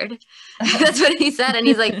cleared? That's what he said. And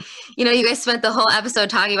he's like, you know, you guys spent the whole episode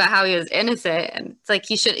talking about how he was innocent, and it's like,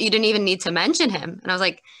 you didn't even need to mention him. And I was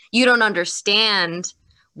like, you don't understand.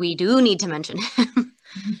 We do need to mention him.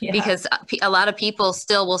 Because a lot of people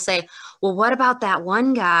still will say, well, what about that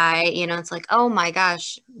one guy? You know, it's like, oh my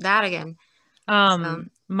gosh, that again.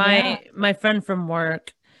 My friend from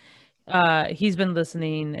work, he's been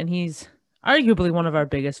listening, and he's arguably one of our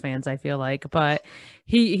biggest fans, I feel like, but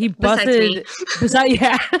he busted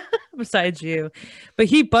besides you, but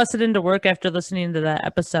he busted into work after listening to that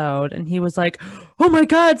episode, and he was like, oh my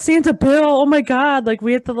God, Santa Bill, oh my God, like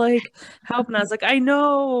we have to like help. And I was like, I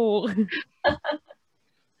know.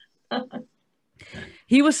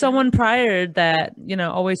 He was someone prior that, you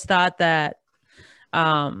know, always thought that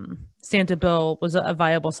Santa Bill was a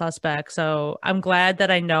viable suspect. So I'm glad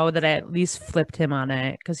that I know that I at least flipped him on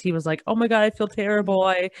it, because he was like, oh my God, I feel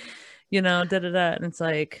terrible. You know, and it's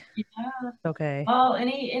like, okay. Well,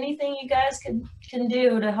 anything you guys can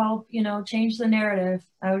do to help, you know, change the narrative,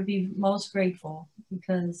 I would be most grateful,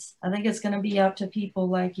 because I think it's going to be up to people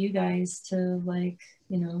like you guys to, like,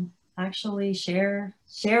 you know, actually share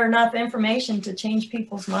enough information to change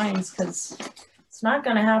people's minds, because it's not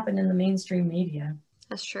going to happen in the mainstream media.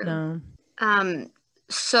 That's true. No.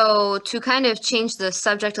 So to kind of change the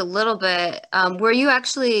subject a little bit, were you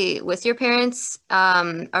actually with your parents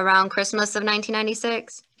around Christmas of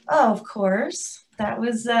 1996? Oh, of course. That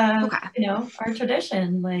was, you know, our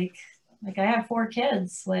tradition. Like I have 4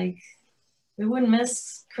 kids. Like, we wouldn't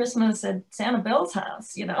miss Christmas at Santa Bill's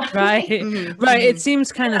house, you know? Right. Right. It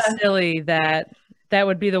seems kind of silly that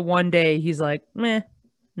would be the one day he's like, meh,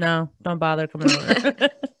 no, don't bother coming over.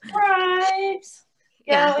 Right.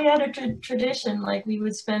 Yeah, we had a tradition. Like, we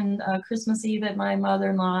would spend Christmas Eve at my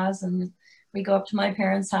mother-in-law's, and we go up to my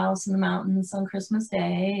parents' house in the mountains on Christmas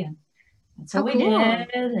Day, and that's what we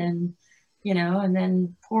did. And, you know, and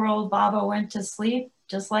then poor old Baba went to sleep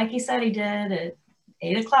just like he said he did at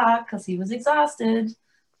 8 o'clock, because he was exhausted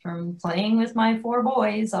from playing with my 4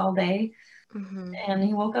 boys all day. And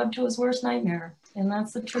he woke up to his worst nightmare. And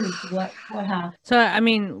that's the truth of what happened. So, I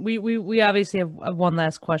mean, we obviously have one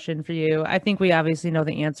last question for you. I think we obviously know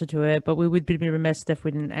the answer to it, but we would be remiss if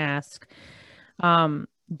we didn't ask.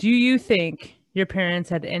 Do you think your parents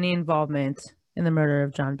had any involvement in the murder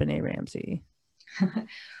of JonBenet Ramsey?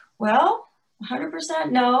 Well,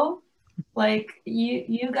 100% no. Like,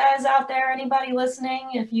 you guys out there, anybody listening,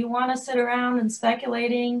 if you want to sit around and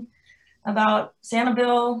speculating about Santa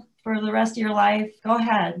Bill for the rest of your life, go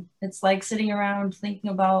ahead. It's like sitting around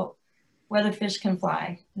thinking about whether fish can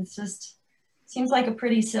fly. It's just seems like a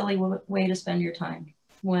pretty silly way to spend your time,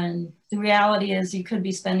 when the reality is you could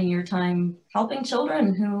be spending your time helping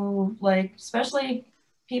children who, like, especially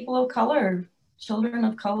people of color, children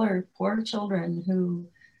of color, poor children who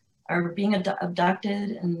are being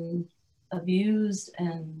abducted and abused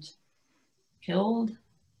and killed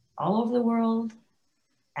all over the world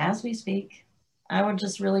as we speak. I would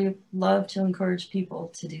just really love to encourage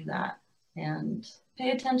people to do that and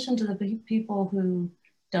pay attention to the people who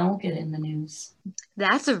don't get in the news.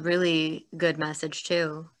 That's a really good message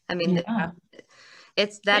too. I mean,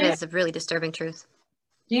 that is a really disturbing truth.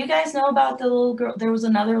 Do you guys know about the little girl? There was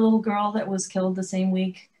another little girl that was killed the same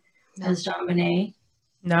week as JonBenet.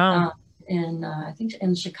 No. I think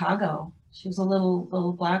in Chicago. She was a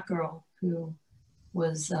little Black girl who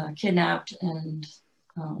was kidnapped and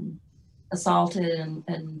assaulted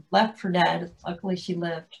and left for dead. Luckily, she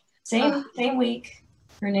lived. Same week.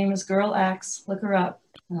 Her name is Girl X. Look her up.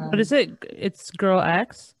 What is it? It's Girl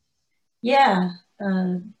X? Yeah.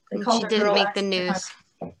 They called she her didn't Girl make X. the news.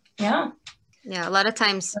 Yeah. Yeah, a lot of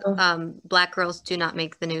times Black girls do not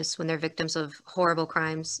make the news when they're victims of horrible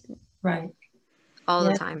crimes. Right. All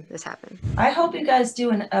the time this happens. I hope you guys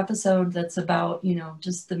do an episode that's about, you know,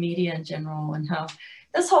 just the media in general, and how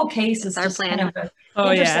this whole case is just kind of an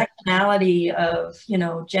intersectionality of, you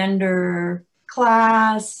know, gender,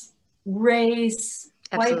 class, race,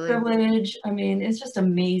 white privilege. I mean, it's just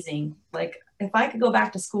amazing. Like, if I could go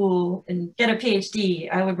back to school and get a PhD,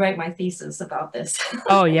 I would write my thesis about this.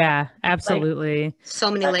 Oh yeah, absolutely.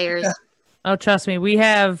 So many layers. Oh, trust me, we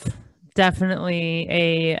have definitely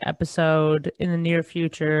a episode in the near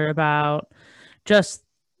future about just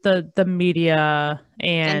the media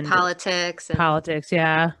and politics. Politics,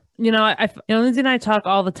 yeah. Lindsay and I talk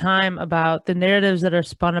all the time about the narratives that are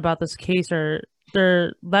spun about this case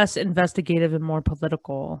they're less investigative and more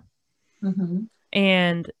political. Mm-hmm.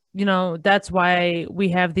 And that's why we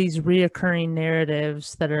have these reoccurring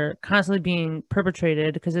narratives that are constantly being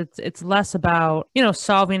perpetrated, because it's less about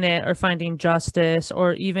solving it or finding justice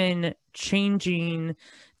or even changing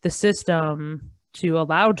the system to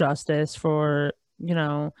allow justice for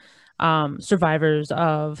survivors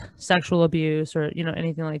of sexual abuse or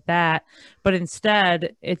anything like that. But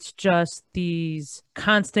instead it's just these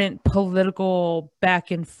constant political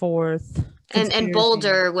back and forth. And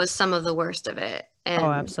Boulder was some of the worst of it. And,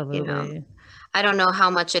 absolutely. I don't know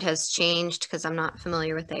how much it has changed because I'm not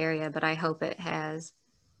familiar with the area, but I hope it has.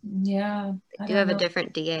 Yeah. They do have a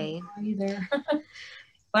different DA. Either.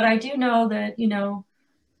 But I do know that,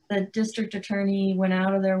 the district attorney went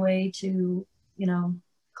out of their way to,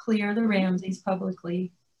 clear the Ramseys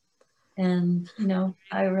publicly. And,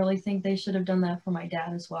 I really think they should have done that for my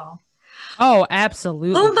dad as well. Oh,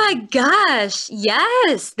 absolutely. Oh my gosh.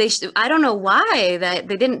 Yes. I don't know why that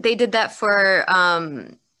they didn't. They did that for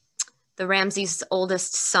the Ramsey's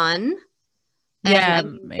oldest son.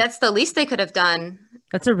 And yeah. That's the least they could have done.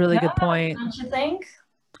 That's a really good point. Don't you think?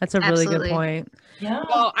 That's a really good point. Yeah.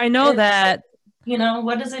 Well, I know that.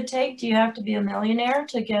 What does it take? Do you have to be a millionaire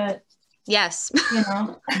to get? Yes.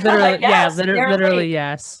 Literally, yes, literally,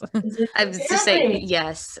 yes. I was just saying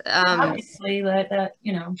yes. Obviously, that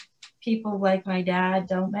people like my dad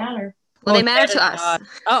don't matter. Well, they matter to us.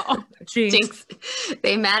 Oh, jinx.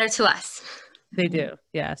 They matter to us. They do,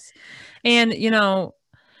 yes. And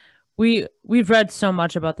we've read so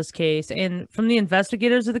much about this case, and from the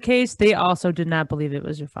investigators of the case, they also did not believe it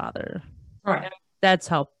was your father. Right.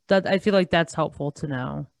 I feel like that's helpful to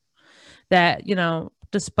know that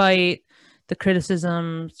despite the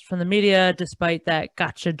criticisms from the media, despite that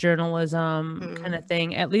gotcha journalism kind of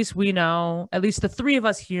thing, at least we know, at least the three of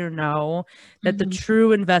us here know that the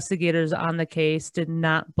true investigators on the case did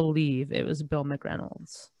not believe it was Bill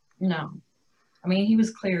McReynolds. No. I mean, he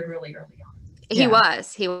was cleared really early on. He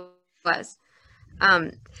was.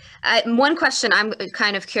 One question I'm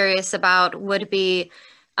kind of curious about would be,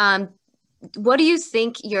 what do you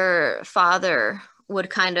think your father would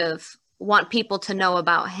kind of want people to know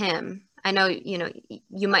about him? I know,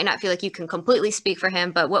 you might not feel like you can completely speak for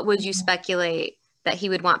him, but what would you speculate that he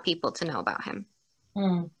would want people to know about him?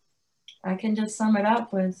 I can just sum it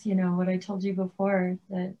up with, what I told you before,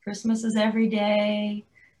 that Christmas is every day,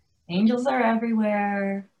 angels are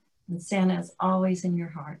everywhere, and Santa is always in your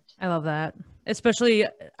heart. I love that. Especially,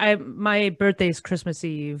 my birthday's Christmas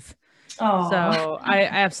Eve. Oh. So I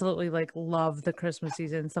absolutely love the Christmas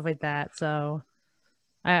season, stuff like that. So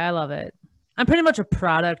I love it. I'm pretty much a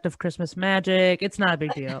product of Christmas magic. It's not a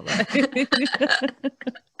big deal.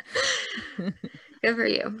 Good for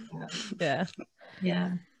you. Yeah.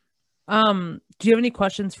 Yeah. Do you have any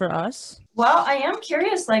questions for us? Well, I am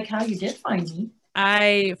curious, how you did find me.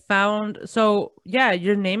 I found,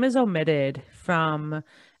 your name is omitted from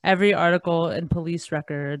every article and police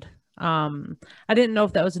record. I didn't know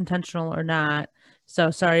if that was intentional or not.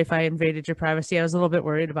 So sorry if I invaded your privacy. I was a little bit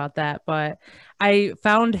worried about that, but I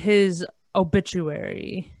found his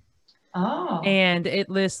obituary. Oh. And it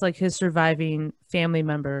lists his surviving family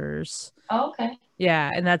members. Oh, okay. Yeah,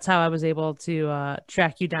 and that's how I was able to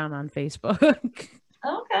track you down on Facebook. Okay.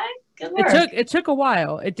 Good work. It took a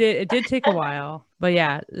while. It did take a while. But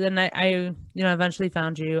yeah, then I eventually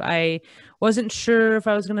found you. I wasn't sure if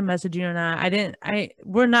I was going to message you or not.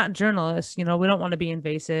 We're not journalists, we don't want to be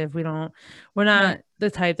invasive. We're not the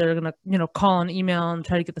type that are going to, call and email and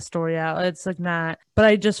try to get the story out. It's not, but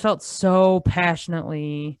I just felt so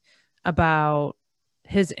passionately about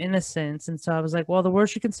his innocence. And so I was like, well, the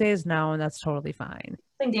worst you can say is no, and that's totally fine.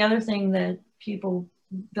 I think the other thing that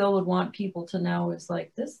Bill would want people to know is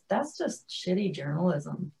that's just shitty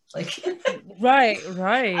journalism. Right.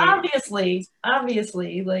 Obviously,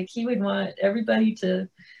 he would want everybody to,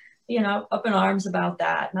 up in arms about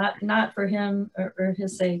that. Not for him or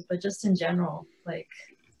his sake, but just in general.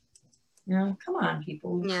 Come on,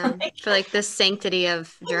 people. Yeah, for the sanctity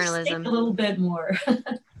of journalism. A little bit more.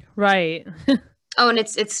 Right. Oh, and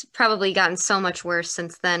it's probably gotten so much worse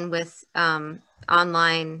since then with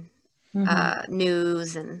online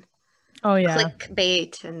news and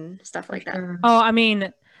clickbait and stuff like that. Oh, I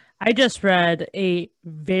mean, I just read a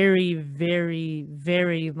very, very,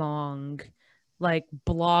 very long like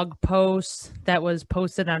blog post that was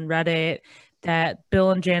posted on Reddit that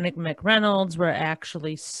Bill and Janet McReynolds were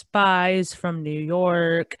actually spies from New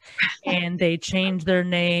York, and they changed their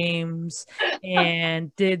names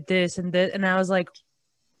and did this and that. And I was like,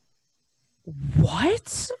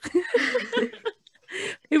 what?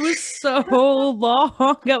 It was so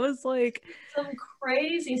long. I was like, some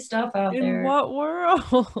crazy stuff out in there. what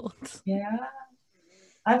world? Yeah.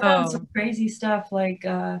 I found some crazy stuff like,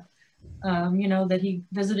 that he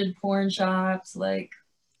visited porn shops, like.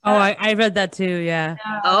 I read that too. Yeah.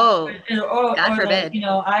 God forbid.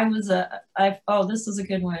 Like, this is a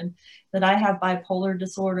good one, that I have bipolar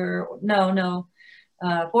disorder. No,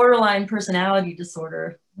 borderline personality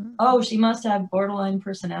disorder. Oh, she must have borderline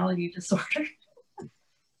personality disorder.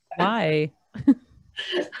 Why?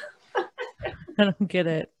 I don't get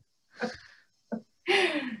it.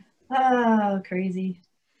 Oh, crazy.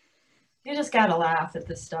 You just gotta laugh at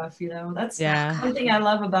this stuff, That's something I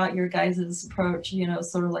love about your guys' approach,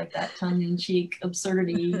 sort of like that tongue-in-cheek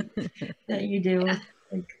absurdity that you do.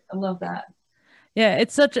 Like, I love that. Yeah,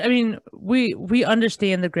 it's such, I mean, we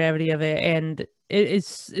understand the gravity of it, and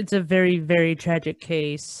it's a very, very tragic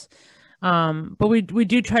case. But we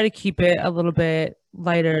do try to keep it a little bit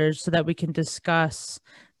lighter so that we can discuss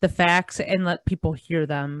the facts and let people hear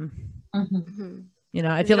them. Mm-hmm.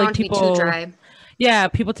 I feel like people, too dry. Yeah,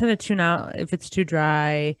 people tend to tune out if it's too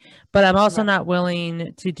dry, but I'm also not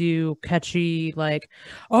willing to do catchy, like,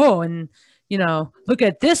 oh, and look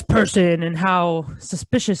at this person and how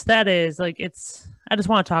suspicious that is. Like, I just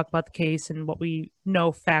want to talk about the case and what we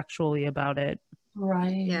know factually about it.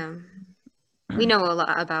 Right. Yeah. We know a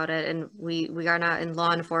lot about it, and we are not in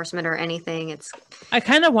law enforcement or anything. I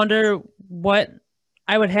kind of wonder what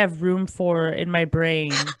I would have room for in my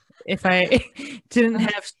brain if I didn't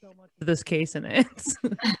have so much of this case in it.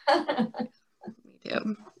 Yeah.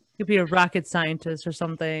 Could be a rocket scientist or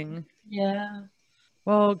something. Yeah.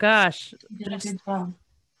 Well, gosh. You did a good job.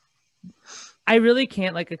 I really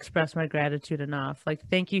can't express my gratitude enough.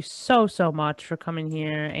 Thank you so, so much for coming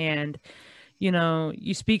here. And,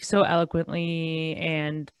 you speak so eloquently,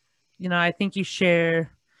 and, I think you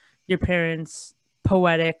share your parents'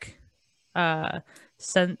 poetic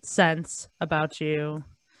sense about you.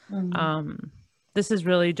 This has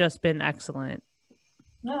really just been excellent.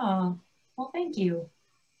 Oh, well, thank you.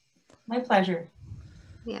 My pleasure.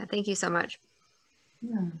 Yeah, thank you so much.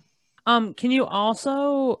 Yeah. Can you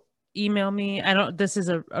also email me? This is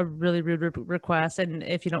a really rude request, and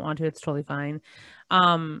if you don't want to, it's totally fine.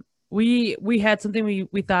 We had something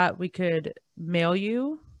we thought we could mail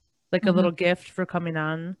you, a little gift for coming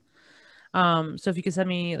on. So if you could send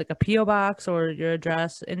me a PO box or your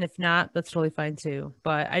address, and if not, that's totally fine too.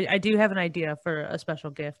 But I do have an idea for a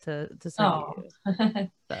special gift to send you.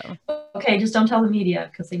 So. Okay, just don't tell the media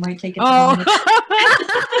because they might take it.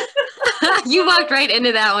 You walked right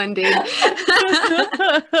into that one, dude.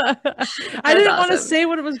 I didn't want to say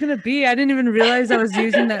what it was going to be. I didn't even realize I was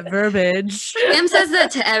using that verbiage. Sam says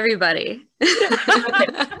that to everybody.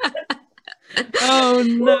 Oh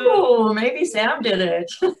no! Ooh, maybe Sam did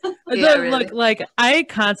it. Yeah, really. I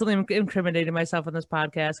constantly am incriminating myself on this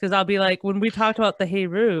podcast because I'll be like, when we talked about the Hey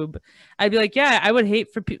Rube, I'd be like, yeah, I would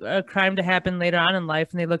hate for a crime to happen later on in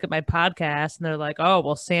life, and they look at my podcast and they're like, oh,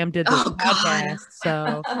 well, Sam did this podcast,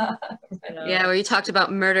 so yeah, where you talked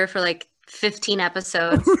about murder for 15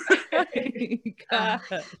 episodes. God.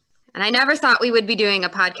 And I never thought we would be doing a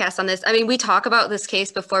podcast on this. I mean, we talk about this case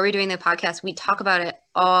before we're doing the podcast. We talk about it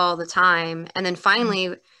all the time. And then finally,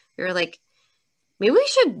 we were like, maybe we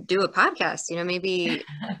should do a podcast, maybe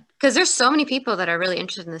because there's so many people that are really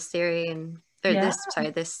interested in this theory and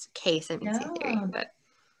this case. I mean, theory. But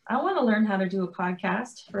I want to learn how to do a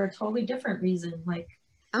podcast for a totally different reason.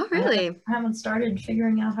 Oh, really? I haven't started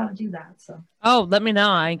figuring out how to do that. So. Oh, let me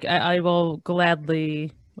know. I will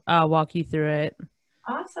gladly walk you through it.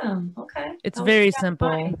 Awesome. Okay. It's very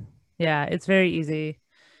simple. Yeah, it's very easy.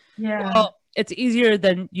 Yeah. Well, it's easier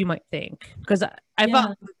than you might think because I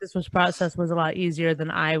thought this process was a lot easier than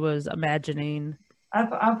I was imagining.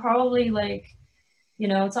 I'll probably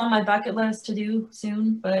it's on my bucket list to do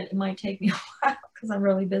soon, but it might take me a while because I'm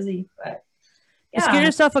really busy. But just give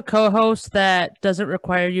yourself a co-host that doesn't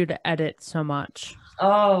require you to edit so much.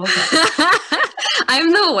 Oh, okay.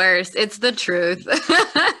 I'm the worst. It's the truth.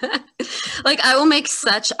 I will make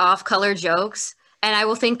such off-color jokes and I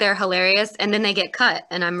will think they're hilarious and then they get cut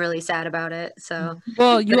and I'm really sad about it. So,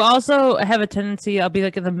 well, you also have a tendency, I'll be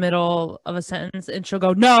in the middle of a sentence and she'll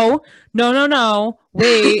go, no,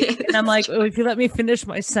 wait. And I'm like, oh, if you let me finish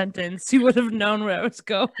my sentence, you would have known where I was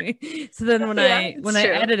going. So then when I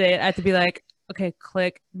edit it, I have to be like, okay,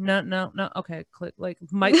 click. No. Okay, click. Like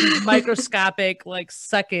microscopic like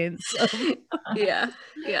seconds. Yeah,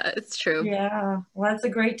 it's true. Yeah. Well, that's a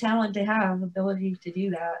great talent to have, ability to do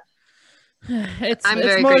that. I'm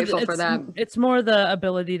very grateful for that. It's more the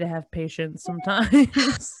ability to have patience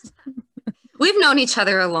sometimes. We've known each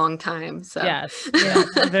other a long time, so Yes,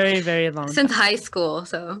 a very, very long since time. high school.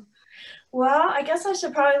 So, Well, I guess I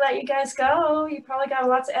should probably let you guys go. You probably got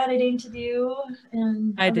lots of editing to do,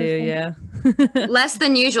 and I do, yeah. less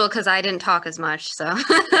than usual because I didn't talk as much. So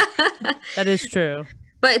That is true.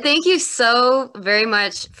 But thank you so very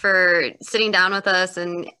much for sitting down with us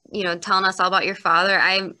and, telling us all about your father.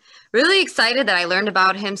 I'm really excited that I learned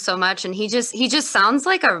about him so much. And he just sounds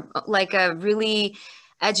like a really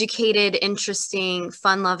educated, interesting,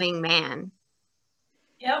 fun-loving man.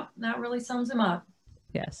 Yep, that really sums him up.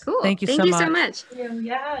 Yes. Cool. Thank you so much.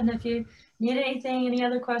 Yeah, and if you need anything, any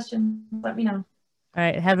other questions, let me know. All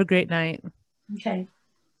right. Have a great night. Okay.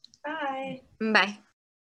 Bye. Bye.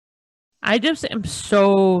 I just am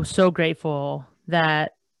so, so grateful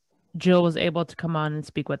that Jill was able to come on and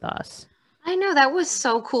speak with us. I know, that was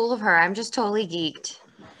so cool of her. I'm just totally geeked.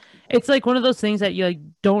 It's like one of those things that you like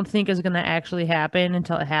don't think is going to actually happen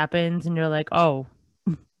until it happens, and you're like, oh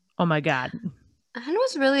my God. And it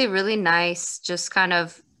was really, really nice just kind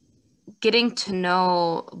of getting to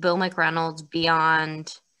know Bill McReynolds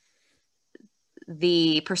beyond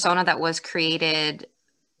the persona that was created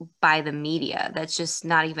by the media. That's just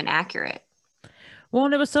not even accurate. Well,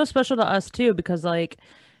 and it was so special to us too, because like,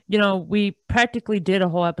 we practically did a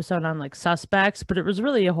whole episode on like suspects, but it was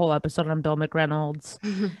really a whole episode on Bill McReynolds.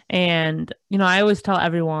 And, I always tell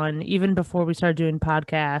everyone, even before we started doing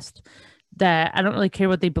podcast, that I don't really care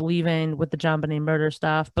what they believe in with the John Bonet murder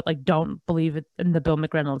stuff, but like, don't believe it in the Bill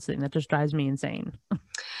McReynolds thing. That just drives me insane.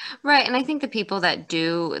 Right. And I think the people that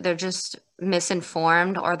do, they're just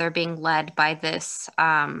misinformed, or they're being led by this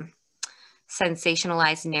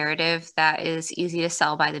sensationalized narrative that is easy to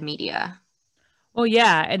sell by the media. Well,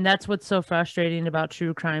 yeah. And that's what's so frustrating about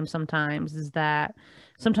true crime sometimes, is that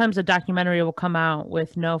sometimes a documentary will come out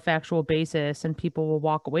with no factual basis and people will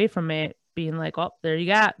walk away from it being like, oh, there you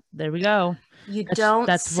go.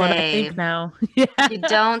 That's what I think now. Yeah. You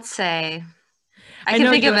don't say. I can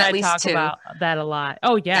know think you of and at I least talk 2 about that a lot.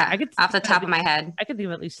 Oh yeah, I could off the top of my head. I could think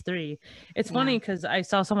of at least 3. It's funny because I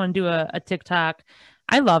saw someone do a TikTok.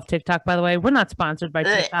 I love TikTok, by the way. We're not sponsored by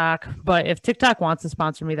TikTok, but if TikTok wants to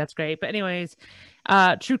sponsor me, that's great. But anyways,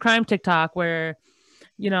 true crime TikTok, where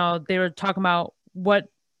they were talking about what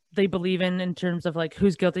they believe in terms of like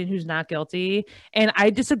who's guilty and who's not guilty, and I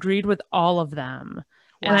disagreed with all of them.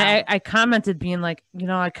 Wow. And I commented being like,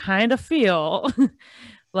 I kind of feel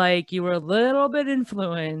like you were a little bit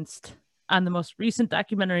influenced on the most recent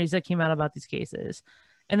documentaries that came out about these cases.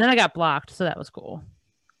 And then I got blocked, so that was cool.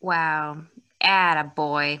 Wow.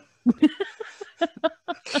 Attaboy.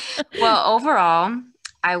 Well, overall,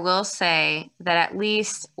 I will say that at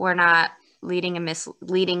least we're not leading a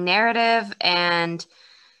misleading narrative. And,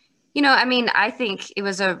 I think it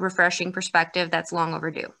was a refreshing perspective that's long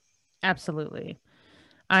overdue. Absolutely.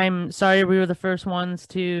 I'm sorry we were the first ones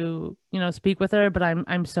to, speak with her, but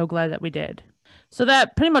I'm so glad that we did. So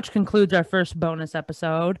that pretty much concludes our first bonus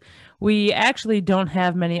episode. We actually don't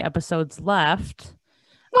have many episodes left.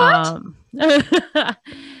 What?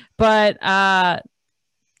 But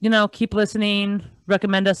keep listening,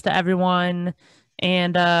 recommend us to everyone,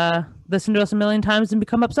 and listen to us a million times and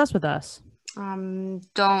become obsessed with us.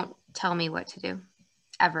 Don't tell me what to do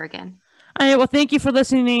ever again. All right, well, thank you for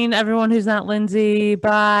listening, everyone who's not Lindsey.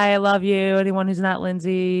 Bye. I love you. Anyone who's not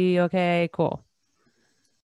Lindsey. Okay, cool.